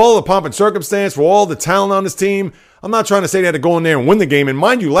 And for all the pomp and circumstance, for all the talent on this team, I'm not trying to say they had to go in there and win the game. And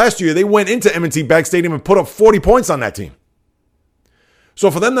mind you, last year, they went into M&T Bank Stadium and put up 40 points on that team.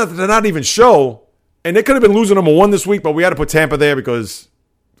 So for them to not even show, and they could have been losing number 1 this week, but we had to put Tampa there because,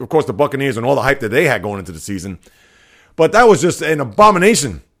 of course, the Buccaneers and all the hype that they had going into the season. But that was just an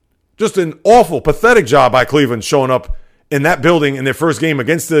abomination. Just an awful, pathetic job by Cleveland showing up in that building in their first game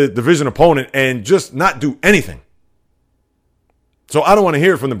against the division opponent and just not do anything. So I don't want to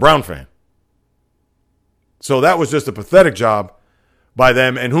hear it from the Brown fan. So that was just a pathetic job by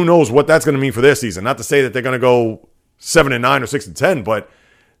them, and who knows what that's going to mean for their season. Not to say that they're going to go 7-9 or 6-10, but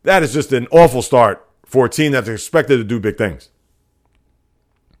That is just an awful start for a team that's expected to do big things.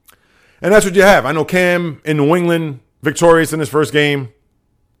 And that's what you have. I know Cam in New England, victorious in his first game.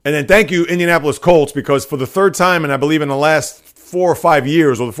 And then thank you, Indianapolis Colts, because for the third time, and I believe in the last 4 or 5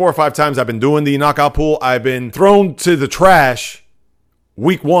 years, or the 4 or 5 times I've been doing the knockout pool, I've been thrown to the trash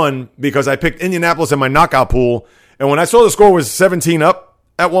week 1 because I picked Indianapolis in my knockout pool. And when I saw the score was 17 up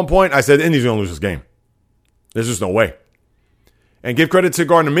at one point, I said, Indy's going to lose this game. There's just no way. And give credit to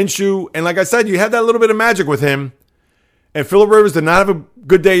Gardner Minshew. And like I said, you had that little bit of magic with him. And Phillip Rivers did not have a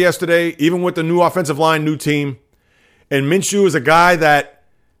good day yesterday, even with the new offensive line, new team. And Minshew is a guy that,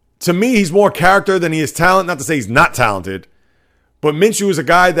 to me, he's more character than he is talent. Not to say he's not talented. But Minshew is a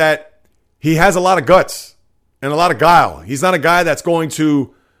guy that he has a lot of guts and a lot of guile. He's not a guy that's going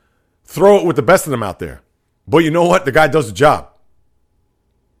to throw it with the best of them out there. But you know what? The guy does the job.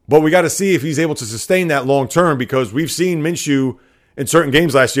 But we got to see if he's able to sustain that long term, because we've seen Minshew in certain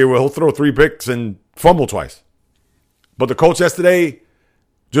games last year where he'll throw 3 picks and fumble twice. But the Colts yesterday,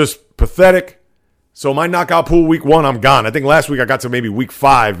 just pathetic. So my knockout pool week 1, I'm gone. I think last week I got to maybe week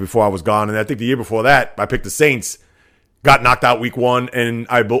 5 before I was gone. And I think the year before that, I picked the Saints, got knocked out week 1. And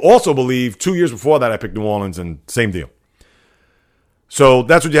I also believe 2 years before that, I picked New Orleans, and same deal. So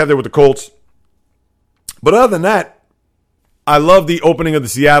that's what you have there with the Colts. But other than that, I love the opening of the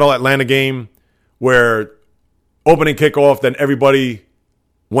Seattle-Atlanta game, where opening kickoff, then everybody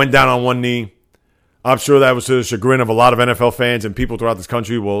went down on one knee. I'm sure that was to the chagrin of a lot of NFL fans and people throughout this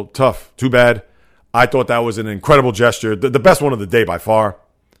country. Well, tough. Too bad. I thought that was an incredible gesture. The best one of the day by far.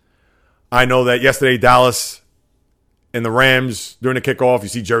 I know that yesterday, Dallas and the Rams, during the kickoff, you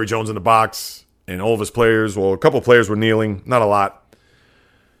see Jerry Jones in the box, and all of his players, well, a couple of players were kneeling, not a lot.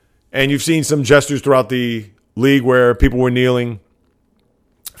 And you've seen some gestures throughout the league where people were kneeling,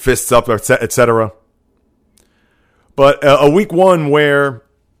 fists up, etc. But a week 1 where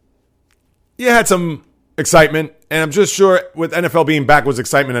you had some excitement, and I'm just sure with NFL being back was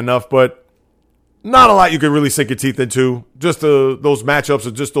excitement enough, but not a lot you could really sink your teeth into. Just those matchups,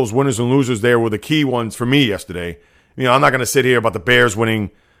 or just those winners and losers there were the key ones for me yesterday. You know, I'm not going to sit here about the Bears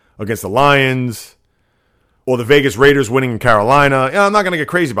winning against the Lions or the Vegas Raiders winning in Carolina. You know, I'm not going to get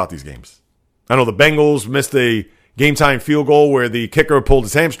crazy about these games. I know the Bengals missed a game-time field goal where the kicker pulled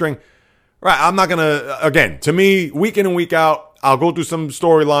his hamstring. Right, I'm not going to, again, to me, week in and week out, I'll go through some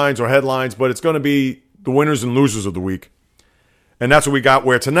storylines or headlines, but it's going to be the winners and losers of the week. And that's what we got,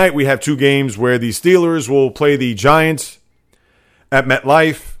 where tonight we have 2 games where the Steelers will play the Giants at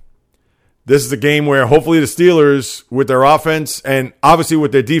MetLife. This is a game where hopefully the Steelers, with their offense and obviously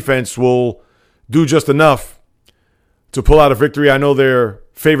with their defense, will do just enough to pull out a victory. I know they're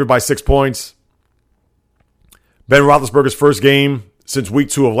favored by 6 points. Ben Roethlisberger's first game since week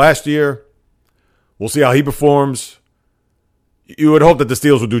 2 of last year. We'll see how he performs. You would hope that the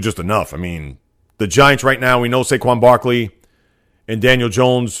Steelers would do just enough. I mean, the Giants right now, we know Saquon Barkley and Daniel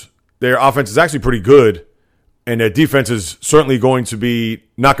Jones, their offense is actually pretty good, and their defense is certainly going to be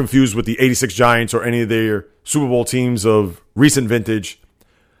not confused with the 86 Giants or any of their Super Bowl teams of recent vintage.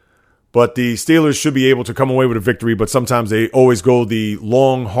 But the Steelers should be able to come away with a victory, but sometimes they always go the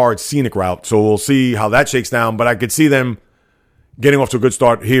long, hard, scenic route. So we'll see how that shakes down. But I could see them getting off to a good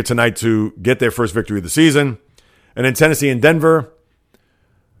start here tonight to get their first victory of the season. And then Tennessee and Denver.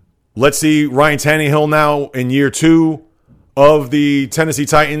 Let's see Ryan Tannehill now in year 2 of the Tennessee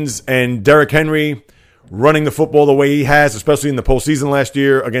Titans, and Derrick Henry running the football the way he has, especially in the postseason last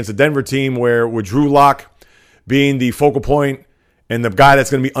year against the Denver team, where with Drew Lock being the focal point and the guy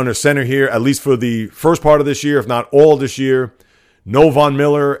that's going to be under center here, at least for the first part of this year, if not all this year. No Von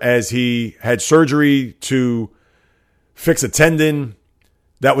Miller, as he had surgery to fix a tendon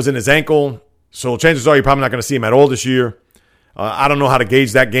that was in his ankle. So chances are you're probably not going to see him at all this year. I don't know how to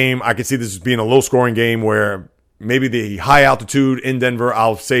gauge that game. I could see this as being a low-scoring game where maybe the high altitude in Denver,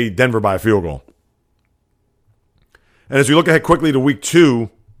 I'll say Denver by a field goal. And as we look ahead quickly to week 2,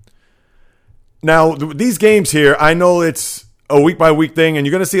 now these games here, I know it's a week-by-week thing, and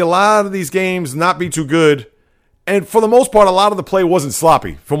you're going to see a lot of these games not be too good. And for the most part, a lot of the play wasn't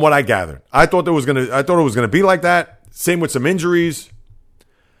sloppy, from what I gathered. I thought it was going to be like that. Same with some injuries.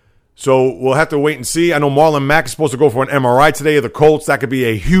 So we'll have to wait and see. I know Marlon Mack is supposed to go for an MRI today of the Colts. That could be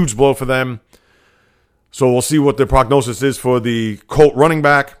a huge blow for them. So we'll see what the prognosis is for the Colt running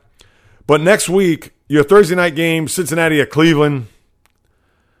back. But next week, your Thursday night game, Cincinnati at Cleveland.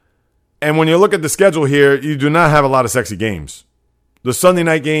 And when you look at the schedule here, you do not have a lot of sexy games. The Sunday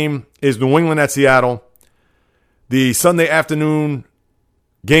night game is New England at Seattle. The Sunday afternoon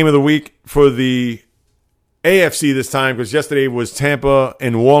game of the week for the AFC this time, because yesterday was Tampa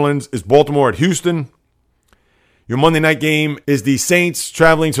and New Orleans, is Baltimore at Houston. Your Monday night game is the Saints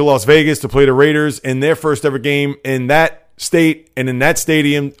traveling to Las Vegas to play the Raiders in their first ever game in that state and in that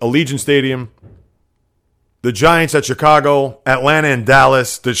stadium, Allegiant Stadium. The Giants at Chicago, Atlanta and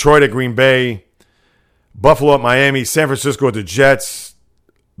Dallas, Detroit at Green Bay, Buffalo at Miami, San Francisco at the Jets,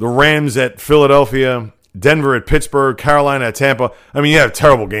 the Rams at Philadelphia, Denver at Pittsburgh, Carolina at Tampa. I mean, you have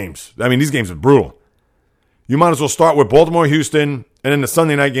terrible games. I mean, these games are brutal. You might as well start with Baltimore, Houston, and then the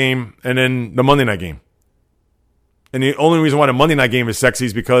Sunday night game, and then the Monday night game. And the only reason why the Monday night game is sexy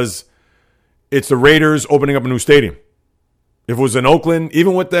is because it's the Raiders opening up a new stadium. If it was in Oakland,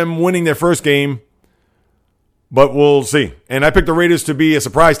 even with them winning their first game, but we'll see. And I picked the Raiders to be a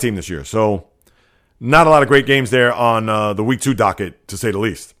surprise team this year. So not a lot of great games there on the Week 2 docket, to say the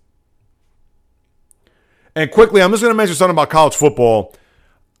least. And quickly, I'm just going to mention something about college football.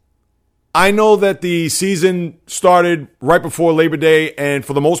 I know that the season started right before Labor Day, and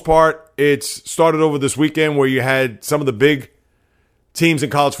for the most part, it's started over this weekend where you had some of the big teams in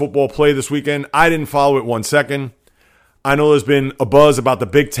college football play this weekend. I didn't follow it 1 second. I know there's been a buzz about the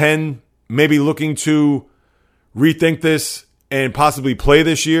Big Ten maybe looking to rethink this and possibly play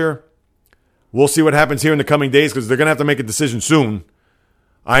this year. We'll see what happens here in the coming days because they're going to have to make a decision soon.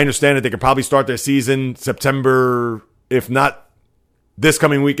 I understand that they could probably start their season September, if not this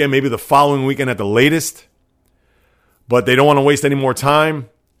coming weekend, maybe the following weekend at the latest. But they don't want to waste any more time.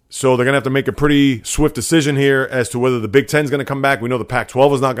 So they're going to have to make a pretty swift decision here as to whether the Big Ten is going to come back. We know the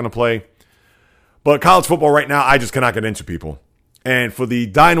Pac-12 is not going to play. But college football right now, I just cannot get into, people. And for the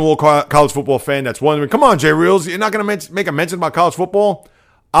dying-wool college football fan that's wondering, come on, Jay Reels, you're not going to make a mention about college football?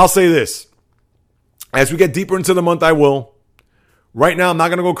 I'll say this. As we get deeper into the month, I will. Right now, I'm not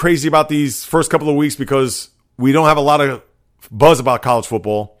going to go crazy about these first couple of weeks because we don't have a lot of buzz about college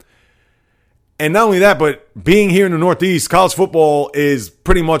football. And not only that, but being here in the Northeast, college football is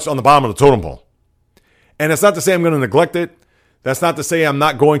pretty much on the bottom of the totem pole. And that's not to say I'm going to neglect it. That's not to say I'm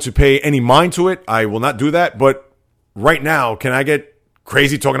not going to pay any mind to it. I will not do that. But right now, can I get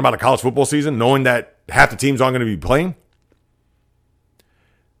crazy talking about a college football season, knowing that half the teams aren't going to be playing?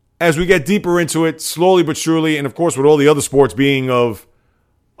 As we get deeper into it, slowly but surely, and of course with all the other sports being of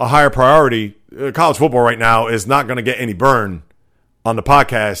a higher priority, college football right now is not going to get any burn on the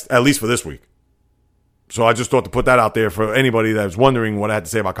podcast, at least for this week. So I just thought to put that out there for anybody that's wondering what I had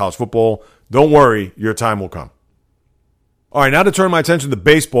to say about college football. Don't worry, your time will come. All right, now to turn my attention to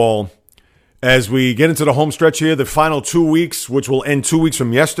baseball as we get into the home stretch here, the final 2 weeks, which will end 2 weeks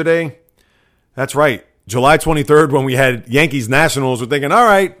from yesterday. That's right. July 23rd, when we had Yankees Nationals, we're thinking, all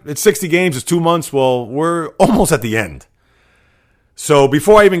right, it's 60 games, it's 2 months. Well, we're almost at the end. So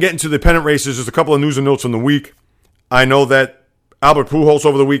before I even get into the pennant races, just a couple of news and notes from the week. I know that Albert Pujols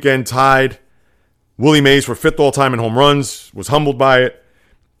over the weekend tied Willie Mays for 5th all-time in home runs, was humbled by it.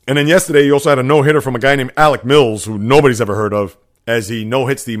 And then yesterday, you also had a no-hitter from a guy named Alec Mills, who nobody's ever heard of, as he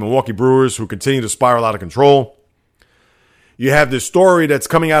no-hits the Milwaukee Brewers, who continue to spiral out of control. You have this story that's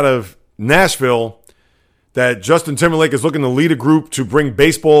coming out of Nashville that Justin Timberlake is looking to lead a group to bring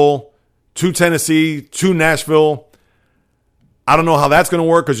baseball to Tennessee, to Nashville. I don't know how that's going to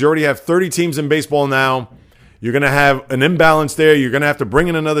work because you already have 30 teams in baseball now. You're going to have an imbalance there. You're going to have to bring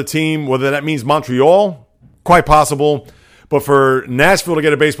in another team, whether that means Montreal, quite possible. But for Nashville to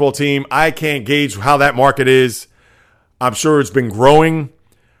get a baseball team, I can't gauge how that market is. I'm sure it's been growing.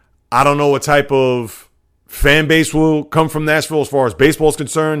 I don't know what type of fan base will come from Nashville as far as baseball is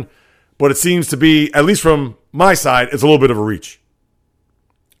concerned. But it seems to be, at least from my side, it's a little bit of a reach.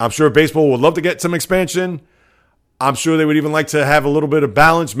 I'm sure baseball would love to get some expansion. I'm sure they would even like to have a little bit of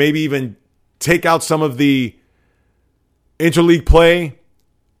balance, maybe even take out some of the interleague play,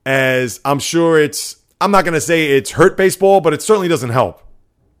 as I'm sure I'm not going to say it's hurt baseball, but it certainly doesn't help.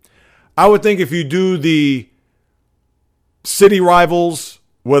 I would think if you do the city rivals,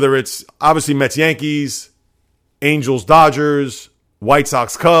 whether it's obviously Mets Yankees, Angels Dodgers, White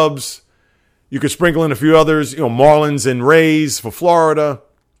Sox Cubs, you could sprinkle in a few others, Marlins and Rays for Florida,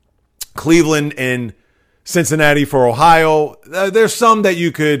 Cleveland and Cincinnati for Ohio. There's some that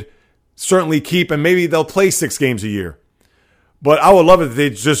you could certainly keep, and maybe they'll play 6 games a year. But I would love it if they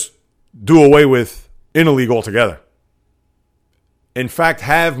just do away with interleague altogether. In fact,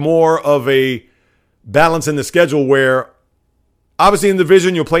 have more of a balance in the schedule where, obviously in the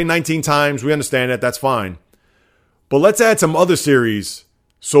division, you'll play 19 times. We understand that. That's fine. But let's add some other series.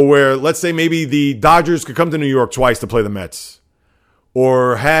 So where, let's say maybe the Dodgers could come to New York twice to play the Mets.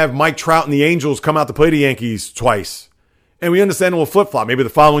 Or have Mike Trout and the Angels come out to play the Yankees twice. And we understand we'll flip-flop. Maybe the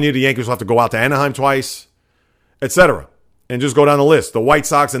following year the Yankees will have to go out to Anaheim twice, etc. And just go down the list. The White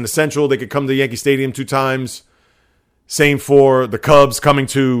Sox in the Central, they could come to Yankee Stadium 2 times. Same for the Cubs coming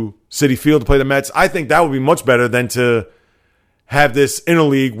to Citi Field to play the Mets. I think that would be much better than to have this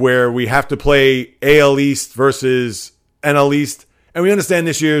interleague where we have to play AL East versus NL East. And we understand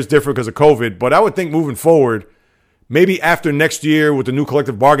this year is different because of COVID, but I would think moving forward, maybe after next year with the new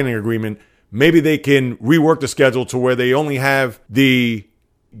collective bargaining agreement, maybe they can rework the schedule to where they only have the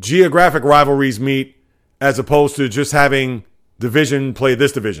geographic rivalries meet as opposed to just having division play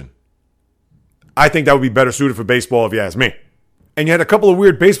this division. I think that would be better suited for baseball if you ask me. And you had a couple of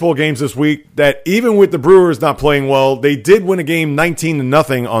weird baseball games this week that even with the Brewers not playing well, they did win a game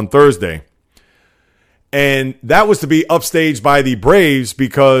 19-0 on Thursday. And that was to be upstaged by the Braves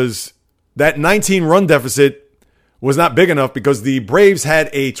because that 19-run deficit was not big enough because the Braves had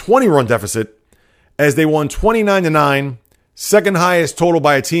a 20-run deficit as they won 29-9, second highest total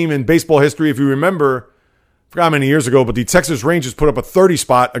by a team in baseball history. If you remember, I forgot how many years ago, but the Texas Rangers put up a 30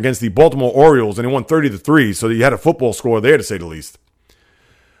 spot against the Baltimore Orioles, and they won 30-3, so you had a football score there, to say the least.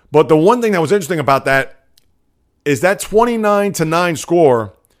 But the one thing that was interesting about that is that 29-9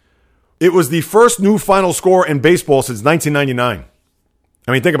 score, it was the first new final score in baseball since 1999.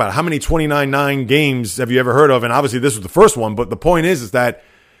 I mean, think about it. How many 29-9 games have you ever heard of? And obviously this was the first one, but the point is that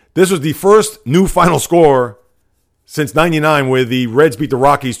this was the first new final score since 99 where the Reds beat the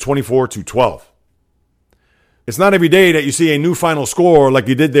Rockies 24-12. It's not every day that you see a new final score like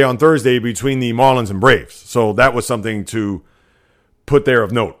you did there on Thursday between the Marlins and Braves. So that was something to put there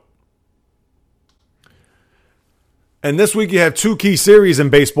of note. And this week you have two key series in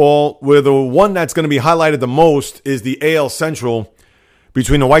baseball where the one that's going to be highlighted the most is the AL Central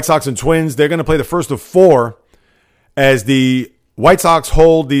between the White Sox and Twins. They're going to play the first of four as the White Sox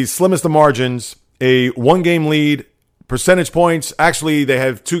hold the slimmest of margins, a one-game lead, percentage points. Actually, they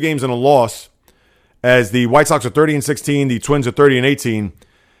have 2 games and a loss as the White Sox are 30-16, the Twins are 30-18.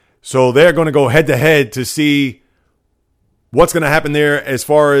 So they're going to go head-to-head to see what's going to happen there as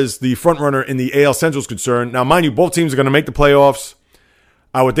far as the front runner in the AL Central is concerned. Now, mind you, both teams are going to make the playoffs.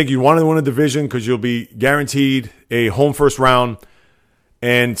 I would think you'd want to win a division because you'll be guaranteed a home first round.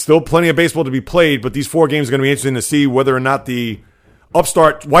 And still plenty of baseball to be played, but these 4 games are going to be interesting to see whether or not the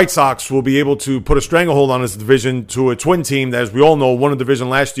upstart White Sox will be able to put a stranglehold on this division to a Twin team that, as we all know, won a division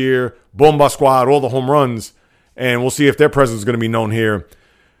last year, Bomba Squad, all the home runs, and we'll see if their presence is going to be known here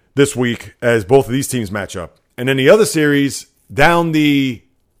this week as both of these teams match up. And then the other series down the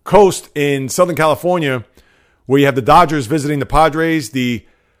coast in Southern California where you have the Dodgers visiting the Padres. The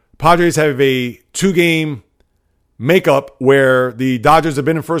Padres have a 2-game makeup where the Dodgers have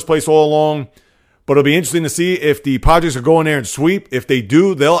been in first place all along. But it'll be interesting to see if the Padres are going there and sweep. If they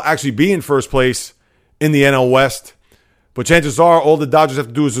do, they'll actually be in first place in the NL West. But chances are all the Dodgers have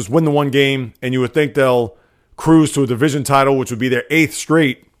to do is just win the one game, and you would think they'll cruise to a division title, which would be their 8th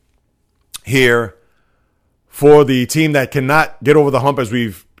straight here for the team that cannot get over the hump, as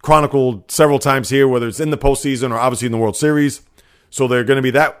we've chronicled several times here, whether it's in the postseason or obviously in the World Series. So they're going to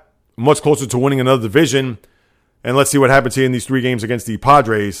be that much closer to winning another division. And let's see what happens here in these 3 games against the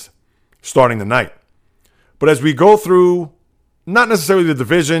Padres starting tonight. But as we go through, not necessarily the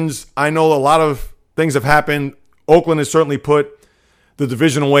divisions, I know a lot of things have happened. Oakland has certainly put the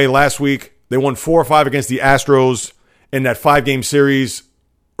division away last week. They won 4 or 5 against the Astros in that 5-game series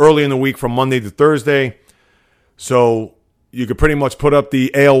early in the week from Monday to Thursday. So you could pretty much put up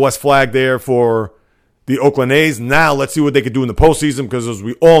the AL West flag there for the Oakland A's. Now let's see what they could do in the postseason because, as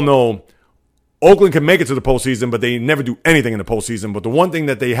we all know, Oakland can make it to the postseason, but they never do anything in the postseason. But the one thing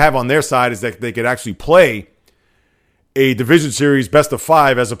that they have on their side is that they could actually play a division series best of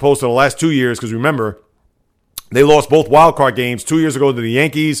 5 as opposed to the last 2 years. Because remember, they lost both wildcard games 2 years ago to the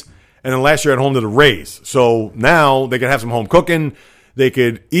Yankees and then last year at home to the Rays. So now they could have some home cooking. They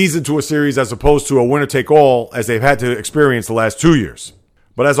could ease into a series as opposed to a winner-take-all as they've had to experience the last 2 years.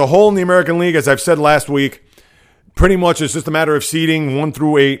 But as a whole in the American League, as I've said last week, pretty much it's just a matter of seeding 1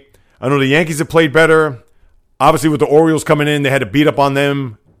 through 8. I know the Yankees have played better. Obviously, with the Orioles coming in, they had to beat up on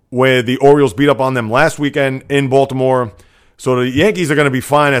them where the Orioles beat up on them last weekend in Baltimore. So the Yankees are going to be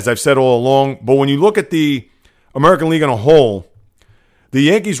fine, as I've said all along. But when you look at the American League on a whole, the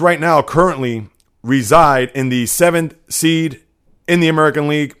Yankees right now currently reside in the 7th seed in the American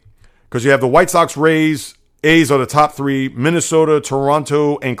League because you have the White Sox, Rays, A's are the top 3, Minnesota,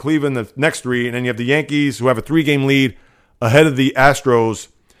 Toronto, and Cleveland the next 3. And then you have the Yankees, who have a 3-game lead ahead of the Astros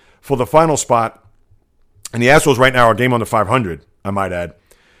for the final spot. And the Astros right now are a game under 500, I might add.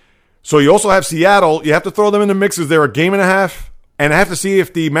 So you also have Seattle. You have to throw them in the mix as they're a game and a half. And I have to see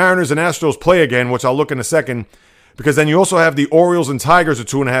if the Mariners and Astros play again, which I'll look in a second. Because then you also have the Orioles and Tigers are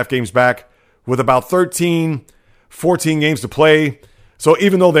 2.5 games back with about 13, 14 games to play. So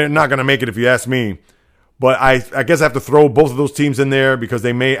even though they're not going to make it, if you ask me. But I guess I have to throw both of those teams in there because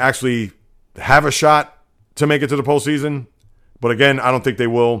they may actually have a shot to make it to the postseason. But again, I don't think they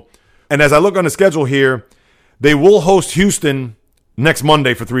will. And as I look on the schedule here, they will host Houston next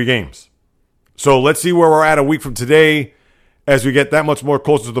Monday for 3 games. So let's see where we're at a week from today as we get that much more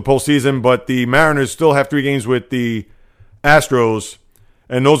closer to the postseason. But the Mariners still have 3 games with the Astros,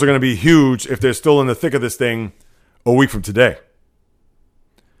 and those are going to be huge if they're still in the thick of this thing a week from today.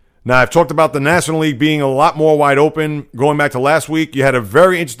 Now, I've talked about the National League being a lot more wide open. Going back to last week, you had a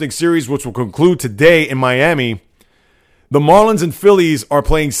very interesting series which will conclude today in Miami. The Marlins and Phillies are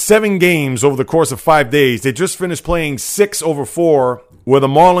playing 7 games over the course of 5 days. They just finished playing 6 over 4, where the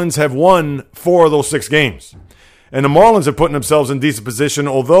Marlins have won 4 of those 6 games. And the Marlins are putting themselves in decent position,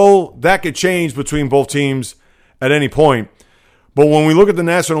 although that could change between both teams at any point. But when we look at the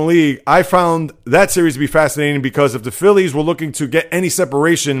National League, I found that series to be fascinating because if the Phillies were looking to get any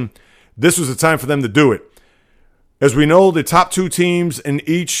separation, this was the time for them to do it. As we know, the top 2 teams in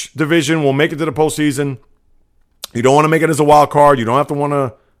each division will make it to the postseason. You don't want to make it as a wild card. You don't have to want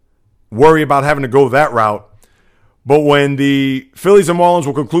to worry about having to go that route. But when the Phillies and Marlins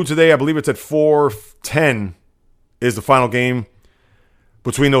will conclude today, I believe it's at 4:10 is the final game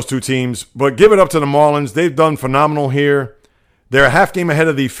between those 2 teams. But give it up to the Marlins. They've done phenomenal here. They're a half game ahead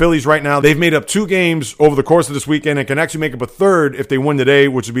of the Phillies right now. They've made up 2 games over the course of this weekend and can actually make up a 3rd if they win today,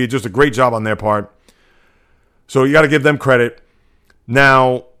 which would be just a great job on their part. So you got to give them credit.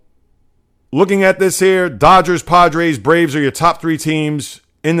 Now, looking at this here, Dodgers, Padres, Braves are your top 3 teams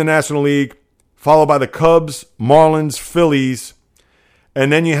in the National League, followed by the Cubs, Marlins, Phillies,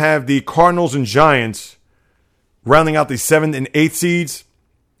 and then you have the Cardinals and Giants rounding out the 7th and 8th seeds.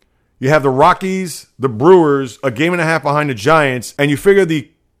 You have the Rockies, the Brewers, a game and a half behind the Giants, and you figure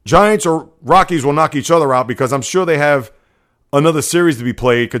the Giants or Rockies will knock each other out because I'm sure they have another series to be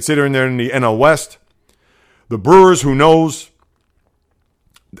played considering they're in the NL West. The Brewers, who knows?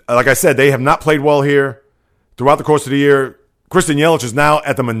 Like I said, they have not played well here throughout the course of the year. Christian Yelich is now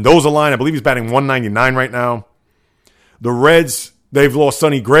at the Mendoza line. I believe he's batting 199 right now. The Reds, they've lost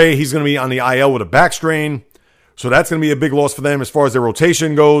Sonny Gray. He's going to be on the IL with a back strain. So that's going to be a big loss for them as far as their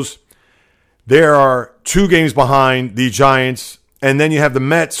rotation goes. There are 2 games behind the Giants. And then you have the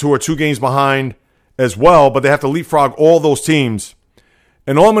Mets, who are 2 games behind as well. But they have to leapfrog all those teams.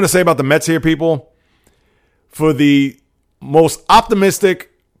 And all I'm going to say about the Mets here, people, for the most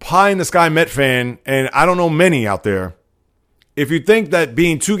optimistic pie-in-the-sky Met fan, and I don't know many out there, if you think that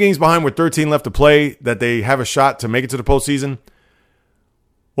being 2 games behind with 13 left to play, that they have a shot to make it to the postseason,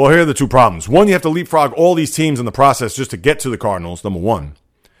 well, here are the 2 problems. One, you have to leapfrog all these teams in the process just to get to the Cardinals, number 1.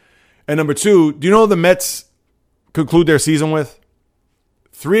 And number 2, do you know the Mets conclude their season with?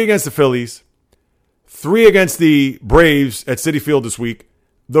 3 against the Phillies, 3 against the Braves at Citi Field this week,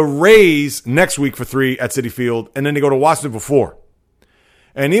 the Rays next week for 3 at Citi Field, and then they go to Washington for 4.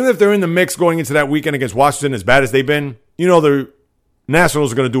 And even if they're in the mix going into that weekend against Washington, as bad as they've been, you know the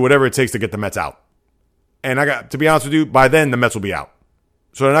Nationals are going to do whatever it takes to get the Mets out. And to be honest with you, by then the Mets will be out.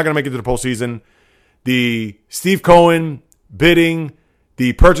 So they're not going to make it to the postseason. The Steve Cohen bidding,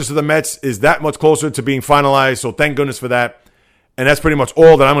 the purchase of the Mets is that much closer to being finalized. So thank goodness for that. And that's pretty much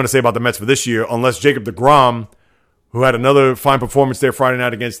all that I'm going to say about the Mets for this year, unless Jacob deGrom, who had another fine performance there Friday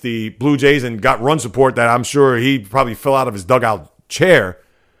night against the Blue Jays and got run support that I'm sure he probably fell out of his dugout chair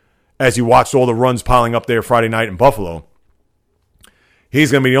as he watched all the runs piling up there Friday night in Buffalo.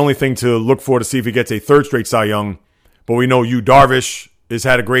 He's going to be the only thing to look for to see if he gets a 3rd straight Cy Young. But we know Yu Darvish has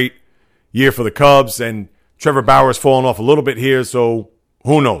had a great year for the Cubs, and Trevor Bauer's fallen off a little bit here, so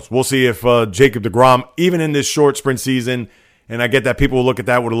who knows? We'll see if Jacob deGrom, even in this short sprint season, and I get that people will look at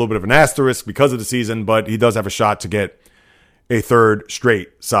that with a little bit of an asterisk because of the season, but he does have a shot to get a 3rd straight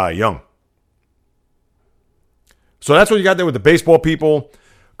Cy Young. So that's what you got there with the baseball people.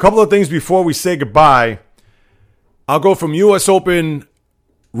 A couple of things before we say goodbye. I'll go from U.S. Open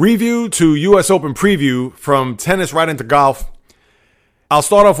review to U.S. Open preview, from tennis right into golf. I'll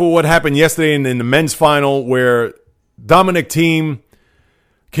start off with what happened yesterday in the men's final, where Dominic Thiem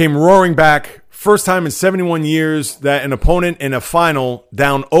came roaring back. First time in 71 years that an opponent in a final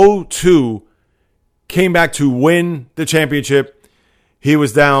down 0-2 came back to win the championship. He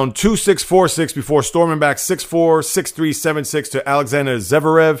was down 2-6, 4-6 before storming back 6-4, 6-3, 7-6 to Alexander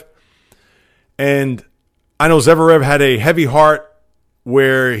Zverev. And I know Zverev had a heavy heart,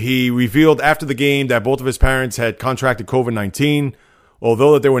 where he revealed after the game that both of his parents had contracted COVID-19,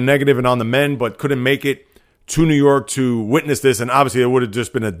 although that they were negative and on the mend, but couldn't make it to New York to witness this. And obviously it would have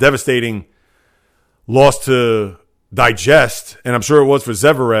just been a devastating loss to digest, and I'm sure it was for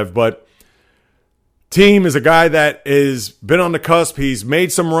Zverev. But Thiem is a guy that has been on the cusp. He's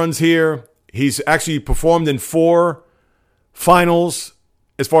made some runs here. He's actually performed in 4 finals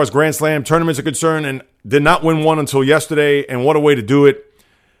as far as Grand Slam tournaments are concerned and did not win one until yesterday. And what a way to do it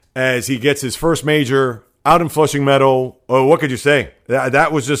as he gets his first major out in Flushing Meadow. Oh, what could you say?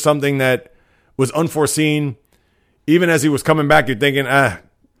 That was just something that was unforeseen. Even as he was coming back, you're thinking,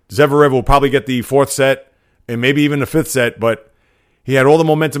 Zverev will probably get the 4th set and maybe even the 5th set. But he had all the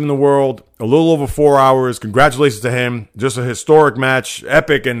momentum in the world, a little over 4 hours. Congratulations to him. Just a historic match,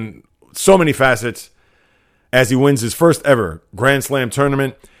 epic and so many facets as he wins his first ever Grand Slam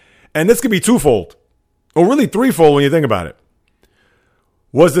tournament. And this could be twofold, or really threefold when you think about it.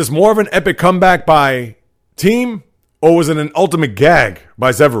 Was this more of an epic comeback by Thiem, or was it an ultimate gag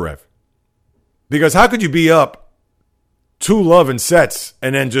by Zverev? Because how could you be up 2-love in sets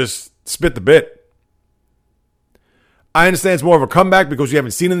and then just spit the bit? I understand it's more of a comeback because you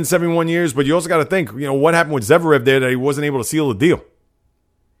haven't seen it in 71 years, but you also got to think, what happened with Zverev there that he wasn't able to seal the deal.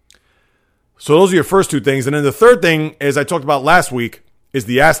 So those are your first 2 things. And then the third thing, as I talked about last week, is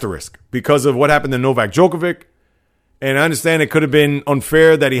the asterisk because of what happened to Novak Djokovic. And I understand it could have been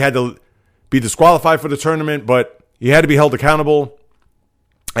unfair that he had to be disqualified for the tournament, but he had to be held accountable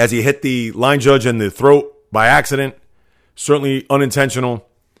as he hit the line judge in the throat by accident. Certainly unintentional.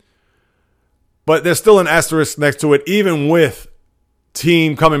 But there's still an asterisk next to it, even with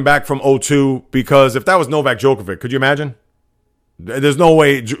Thiem coming back from 0-2, because if that was Novak Djokovic, could you imagine? There's no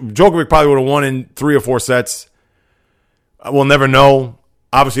way. Djokovic probably would have won in 3 or 4 sets. We'll never know.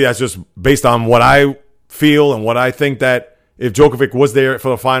 Obviously, that's just based on what I feel and what I think that if Djokovic was there for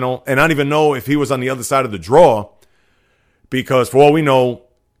the final, and I don't even know if he was on the other side of the draw, because for all we know,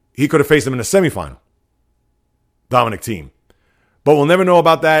 he could have faced him in the semifinal, Dominic Thiem. But we'll never know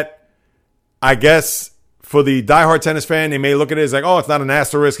about that. I guess for the diehard tennis fan, they may look at it as like, oh, it's not an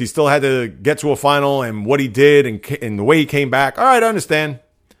asterisk. He still had to get to a final and what he did and the way he came back. All right, I understand.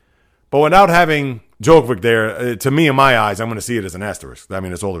 But without having Djokovic there, to me, in my eyes, I'm going to see it as an asterisk. I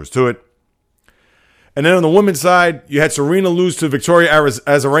mean, that's all there is to it. And then on the women's side, you had Serena lose to Victoria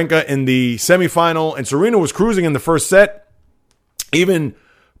Azarenka in the semifinal. And Serena was cruising in the first set, even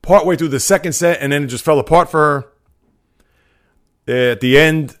partway through the second set, and then it just fell apart for her. At the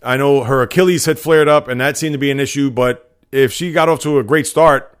end, I know her Achilles had flared up, and that seemed to be an issue. But if she got off to a great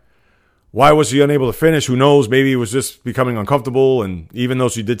start, why was she unable to finish? Who knows? Maybe it was just becoming uncomfortable. And even though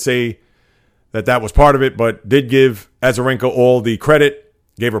she did say that was part of it, but did give Azarenka all the credit,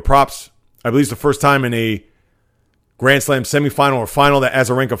 gave her props. I believe it's the first time in a Grand Slam semifinal or final that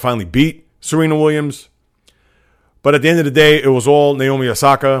Azarenka finally beat Serena Williams. But at the end of the day, it was all Naomi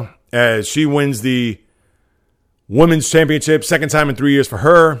Osaka as she wins the Women's Championship, second time in 3 years for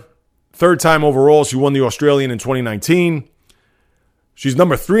her. Third time overall, she won the Australian in 2019. She's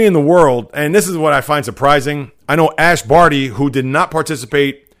number 3 in the world, and this is what I find surprising. I know Ash Barty, who did not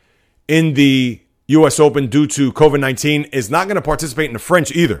participate in the U.S. Open due to COVID-19, is not going to participate in the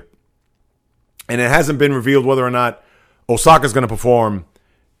French either. And it hasn't been revealed whether or not Osaka's going to perform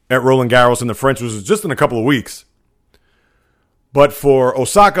at Roland Garros in the French, which is just in a couple of weeks. But for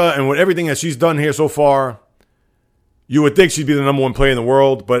Osaka and with everything that she's done here so far, you would think she'd be the number 1 player in the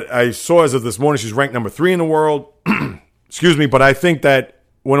world. But I saw as of this morning, she's ranked number 3 in the world. Excuse me. But I think that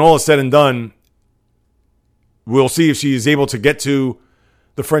when all is said and done, we'll see if she is able to get to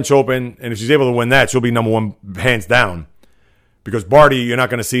the French Open. And if she's able to win that, she'll be number 1 hands down. Because Barty, you're not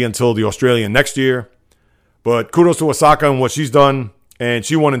going to see until the Australian next year. But kudos to Osaka and what she's done. And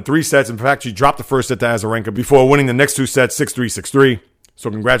she won in 3 sets. In fact, she dropped the first set to Azarenka before winning the next 2 sets, 6-3, 6-3. So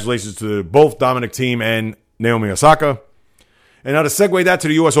congratulations to both Dominic Thiem and Naomi Osaka. And now to segue that to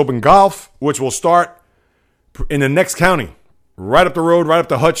the U.S. Open Golf, which will start in the next county. Right up the road, right up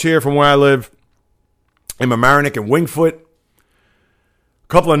the hutch here from where I live. In Mamaroneck and Wingfoot. A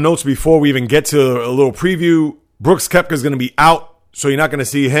couple of notes before we even get to a little preview. Brooks Koepka is going to be out, so you're not going to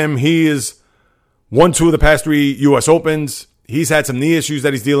see him. He is won 2 of the past 3 U.S. Opens. He's had some knee issues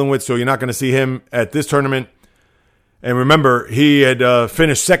that he's dealing with, so you're not going to see him at this tournament. And remember, he had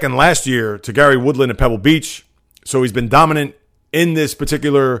finished second last year to Gary Woodland at Pebble Beach, so he's been dominant in this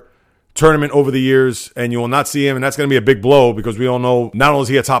particular tournament over the years, and you will not see him, and that's going to be a big blow because we all know not only is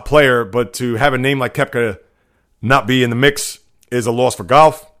he a top player, but to have a name like Koepka not be in the mix is a loss for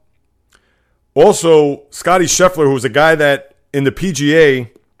golf. Also, Scottie Scheffler, who was a guy that in the PGA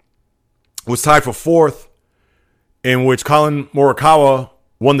was tied for 4th, in which Colin Morikawa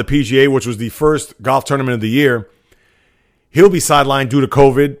won the PGA, which was the first golf tournament of the year. He'll be sidelined due to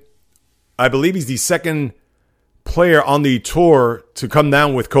COVID. I believe he's the second player on the tour to come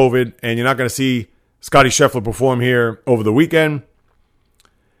down with COVID, and you're not going to see Scottie Scheffler perform here over the weekend.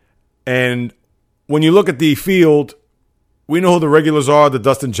 And when you look at the field, we know who the regulars are, the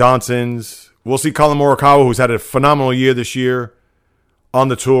Dustin Johnsons, We'll see Colin Morikawa, who's had a phenomenal year this year on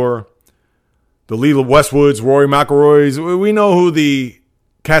the tour. The Lee Westwoods, Rory McIlroys. We know who the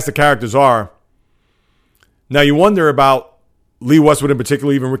cast of characters are. Now, you wonder about Lee Westwood in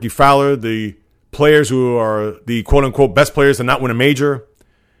particular, even Ricky Fowler, the players who are the quote-unquote best players to not win a major.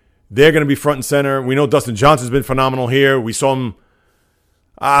 They're going to be front and center. We know Dustin Johnson's been phenomenal here. We saw him,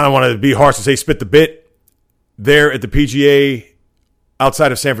 I don't want to be harsh to say spit the bit, there at the PGA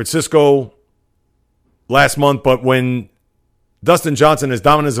outside of San Francisco last month. But when Dustin Johnson, as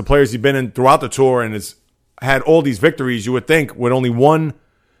dominant as the players he's been in throughout the tour and has had all these victories, you would think with only one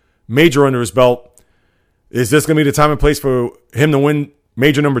major under his belt, is this going to be the time and place for him to win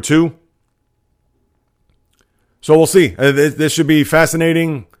major number 2? So we'll see. This should be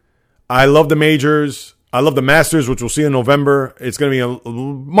fascinating. I love the majors. I love the Masters, which we'll see in November. It's going to be a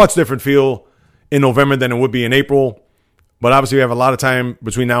much different feel in November than it would be in April. But obviously, we have a lot of time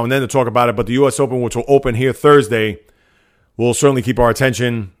between now and then to talk about it. But the U.S. Open, which will open here Thursday, we'll certainly keep our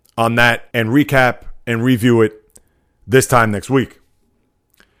attention on that and recap and review it this time next week.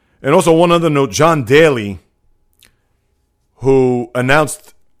 And also, one other note, John Daly, who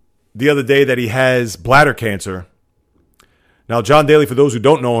announced the other day that he has bladder cancer. Now, John Daly, for those who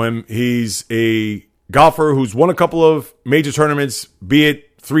don't know him, he's a golfer who's won a couple of major tournaments, be it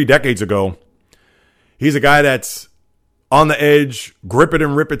 3 decades ago. He's a guy that's on the edge, grip it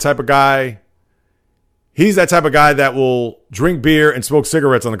and rip it type of guy. He's that type of guy that will drink beer and smoke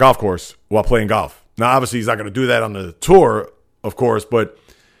cigarettes on the golf course while playing golf. Now, obviously, he's not going to do that on the tour, of course, but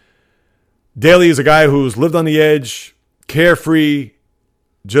Daly is a guy who's lived on the edge, carefree,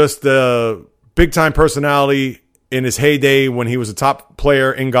 just a big-time personality in his heyday when he was a top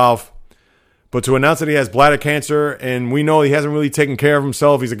player in golf. But to announce that he has bladder cancer, and we know he hasn't really taken care of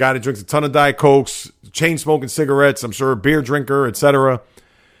himself. He's a guy that drinks a ton of Diet Cokes, chain-smoking cigarettes, I'm sure a beer drinker, etc.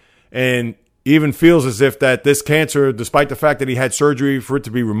 And even feels as if that this cancer, despite the fact that he had surgery for it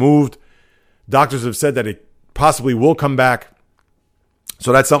to be removed, doctors have said that it possibly will come back.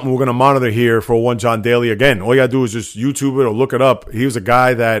 So that's something we're going to monitor here for one John Daly. Again, all you got to do is just YouTube it or look it up. He was a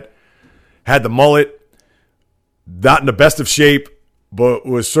guy that had the mullet, not in the best of shape, but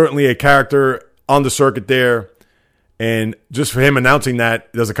was certainly a character on the circuit there. And just for him announcing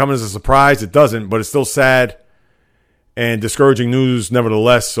that, does it come as a surprise? It doesn't, but it's still sad and discouraging news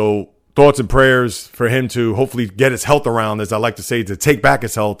nevertheless. So thoughts and prayers for him to hopefully get his health around, as I like to say, to take back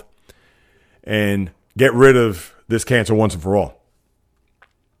his health and get rid of this cancer once and for all.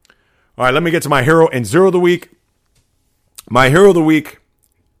 All right, let me get to my hero and zero of the week. My hero of the week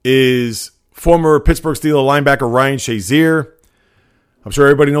is former Pittsburgh Steelers linebacker Ryan Shazier. I'm sure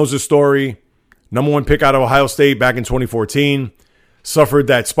everybody knows this story. Number 1 pick out of Ohio State back in 2014. Suffered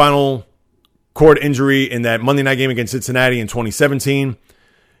that spinal cord injury in that Monday night game against Cincinnati in 2017.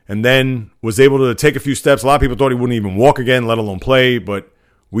 And then was able to take a few steps. A lot of people thought he wouldn't even walk again, let alone play. But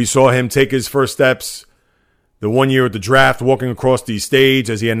we saw him take his first steps the one year at the draft, walking across the stage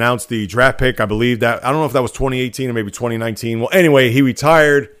as he announced the draft pick. I believe that, I don't know if that was 2018 or maybe 2019. Well, anyway, he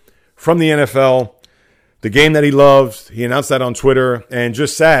retired from the NFL, the game that he loved. He announced that on Twitter, and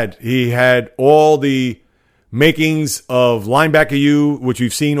just sad. He had all the makings of linebacker U, which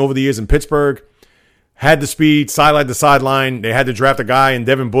we've seen over the years in Pittsburgh. Had the speed, sideline to sideline. They had to draft a guy in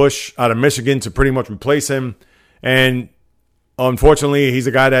Devin Bush out of Michigan to pretty much replace him. And unfortunately, he's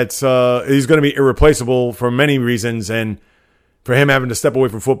a guy that's he's going to be irreplaceable for many reasons. And for him having to step away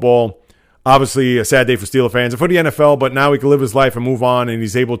from football, obviously a sad day for Steelers fans and for the NFL. But now he can live his life and move on, and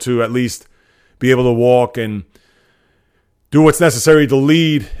he's able to at least be able to walk and do what's necessary to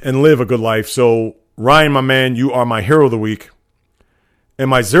lead and live a good life. So, Ryan, my man, you are my hero of the week. And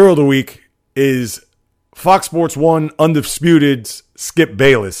my zero of the week is Fox Sports 1 Undisputed's Skip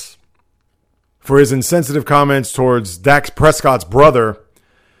Bayless for his insensitive comments towards Dak Prescott's brother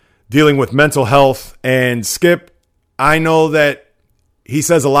dealing with mental health. And Skip, I know that he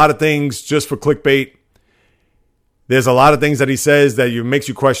says a lot of things just for clickbait. There's a lot of things that he says that makes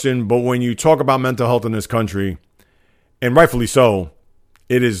you question, but when you talk about mental health in this country, and rightfully so,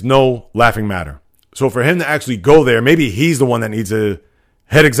 it is no laughing matter. So for him to actually go there, maybe he's the one that needs a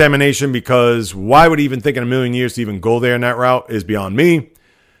head examination, because why would he even think in a million years to even go there in that route is beyond me.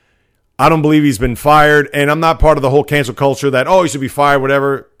 I don't believe he's been fired, and I'm not part of the whole cancel culture that, oh, he should be fired,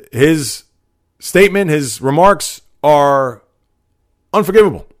 whatever. His statement, his remarks are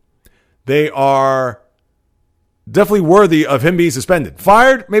unforgivable. They are definitely worthy of him being suspended.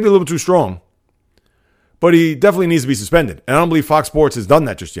 Fired, maybe a little too strong, but he definitely needs to be suspended. And I don't believe Fox Sports has done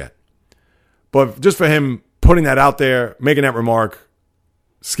that just yet. But just for him putting that out there, making that remark,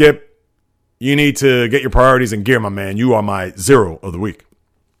 Skip, you need to get your priorities in gear, my man. You are my zero of the week.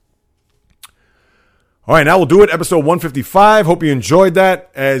 All right, now we'll do it. Episode 155. Hope you enjoyed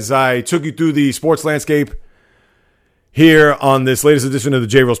that as I took you through the sports landscape here on this latest edition of the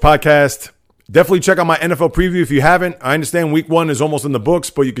J Reels podcast. Definitely check out my NFL preview if you haven't. I understand week 1 is almost in the books,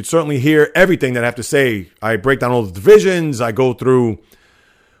 but you could certainly hear everything that I have to say. I break down all the divisions. I go through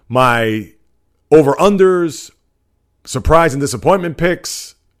my over-unders, surprise and disappointment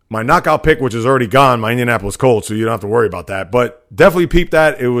picks, my knockout pick, which is already gone, my Indianapolis Colts, so you don't have to worry about that. But definitely peep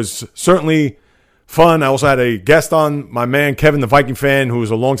that. It was certainly fun. I also had a guest on, my man Kevin, the Viking fan, who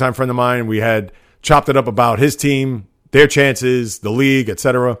is a longtime friend of mine. We had chopped it up about his team, their chances, the league,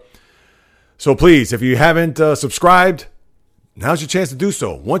 etc. So please, if you haven't subscribed, now's your chance to do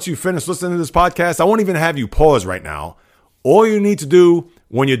so. Once you finish listening to this podcast, I won't even have you pause right now. All you need to do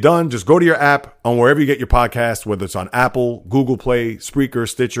when you're done, just go to your app on wherever you get your podcast, whether it's on Apple, Google Play, Spreaker,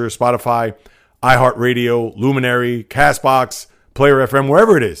 Stitcher, Spotify, iHeartRadio, Luminary, CastBox, Player FM,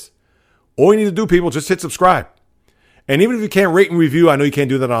 wherever it is. All you need to do, people, just hit subscribe. And even if you can't rate and review, I know you can't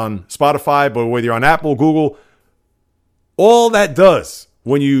do that on Spotify, but whether you're on Apple, Google, all that does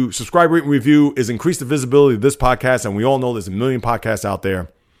when you subscribe, rate, and review is increase the visibility of this podcast. And we all know there's a million podcasts out there.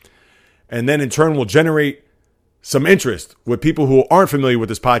 And then in turn will generate some interest with people who aren't familiar with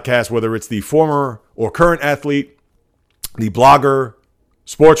this podcast, whether it's the former or current athlete, the blogger,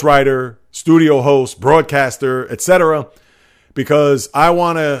 sports writer, studio host, broadcaster, etc. Because I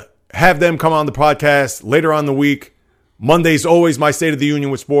want to have them come on the podcast later on in the week. Monday's always my State of the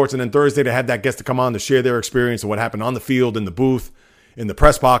Union with sports. And then Thursday to have that guest to come on to share their experience and what happened on the field, in the booth, in the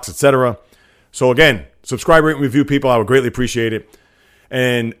press box, etc. So again, subscribe, rate, and review, people. I would greatly appreciate it.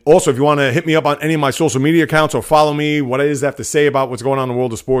 And also, if you want to hit me up on any of my social media accounts or follow me, what it is I have to say about what's going on in the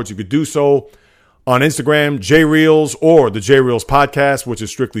world of sports, you could do so on Instagram, JReels, or the JReels podcast, which is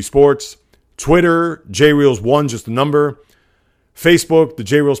strictly sports. Twitter, JReels1, just the number. Facebook, the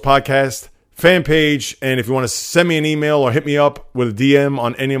JReels podcast fan page. And if you want to send me an email or hit me up with a DM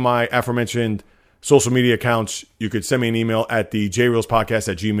on any of my aforementioned social media accounts, you could send me an email at the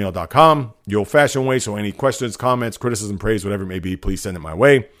jreelspodcast@gmail.com. The old-fashioned way, so any questions, comments, criticism, praise, whatever it may be, please send it my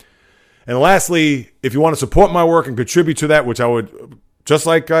way. And lastly, if you want to support my work and contribute to that, which I would, just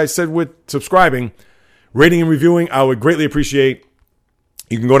like I said with subscribing, rating and reviewing, I would greatly appreciate.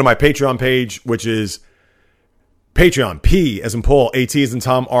 You can go to my Patreon page, which is Patreon, P as in Paul, AT as in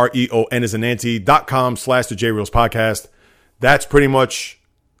Tom, REON as in Nancy.com/the JReels podcast. That's pretty much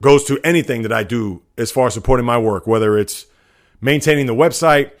goes to anything that I do as far as supporting my work, whether it's maintaining the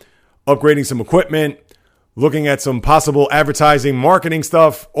website, upgrading some equipment, looking at some possible advertising, marketing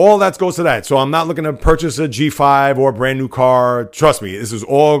stuff. All that goes to that. So I'm not looking to purchase a G5 or a brand new car. Trust me, this is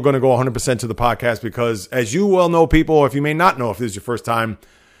all going to go 100% to the podcast because, as you well know, people, or if you may not know if this is your first time,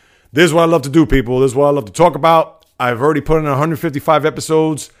 this is what I love to do, people. This is what I love to talk about. I've already put in 155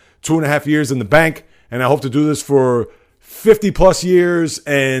 episodes, 2.5 years in the bank, and I hope to do this for 50 plus years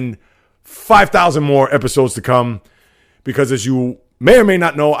and 5,000 more episodes to come, because as you may or may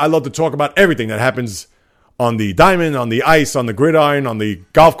not know, I love to talk about everything that happens on the diamond, on the ice, on the gridiron, on the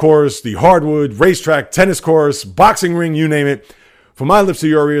golf course, the hardwood, racetrack, tennis course, boxing ring, you name it. From my lips to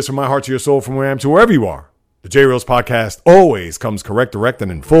your ears, from my heart to your soul, from where I am to wherever you are, the JReels podcast always comes correct, direct,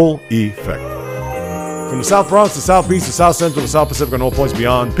 and in full effect. From the South Bronx, the South Beach, the South Central, the South Pacific, and all points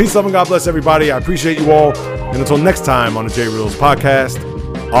beyond. Peace, love, and God bless everybody. I appreciate you all. And until next time on the JReels podcast,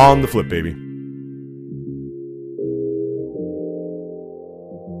 on the flip, baby.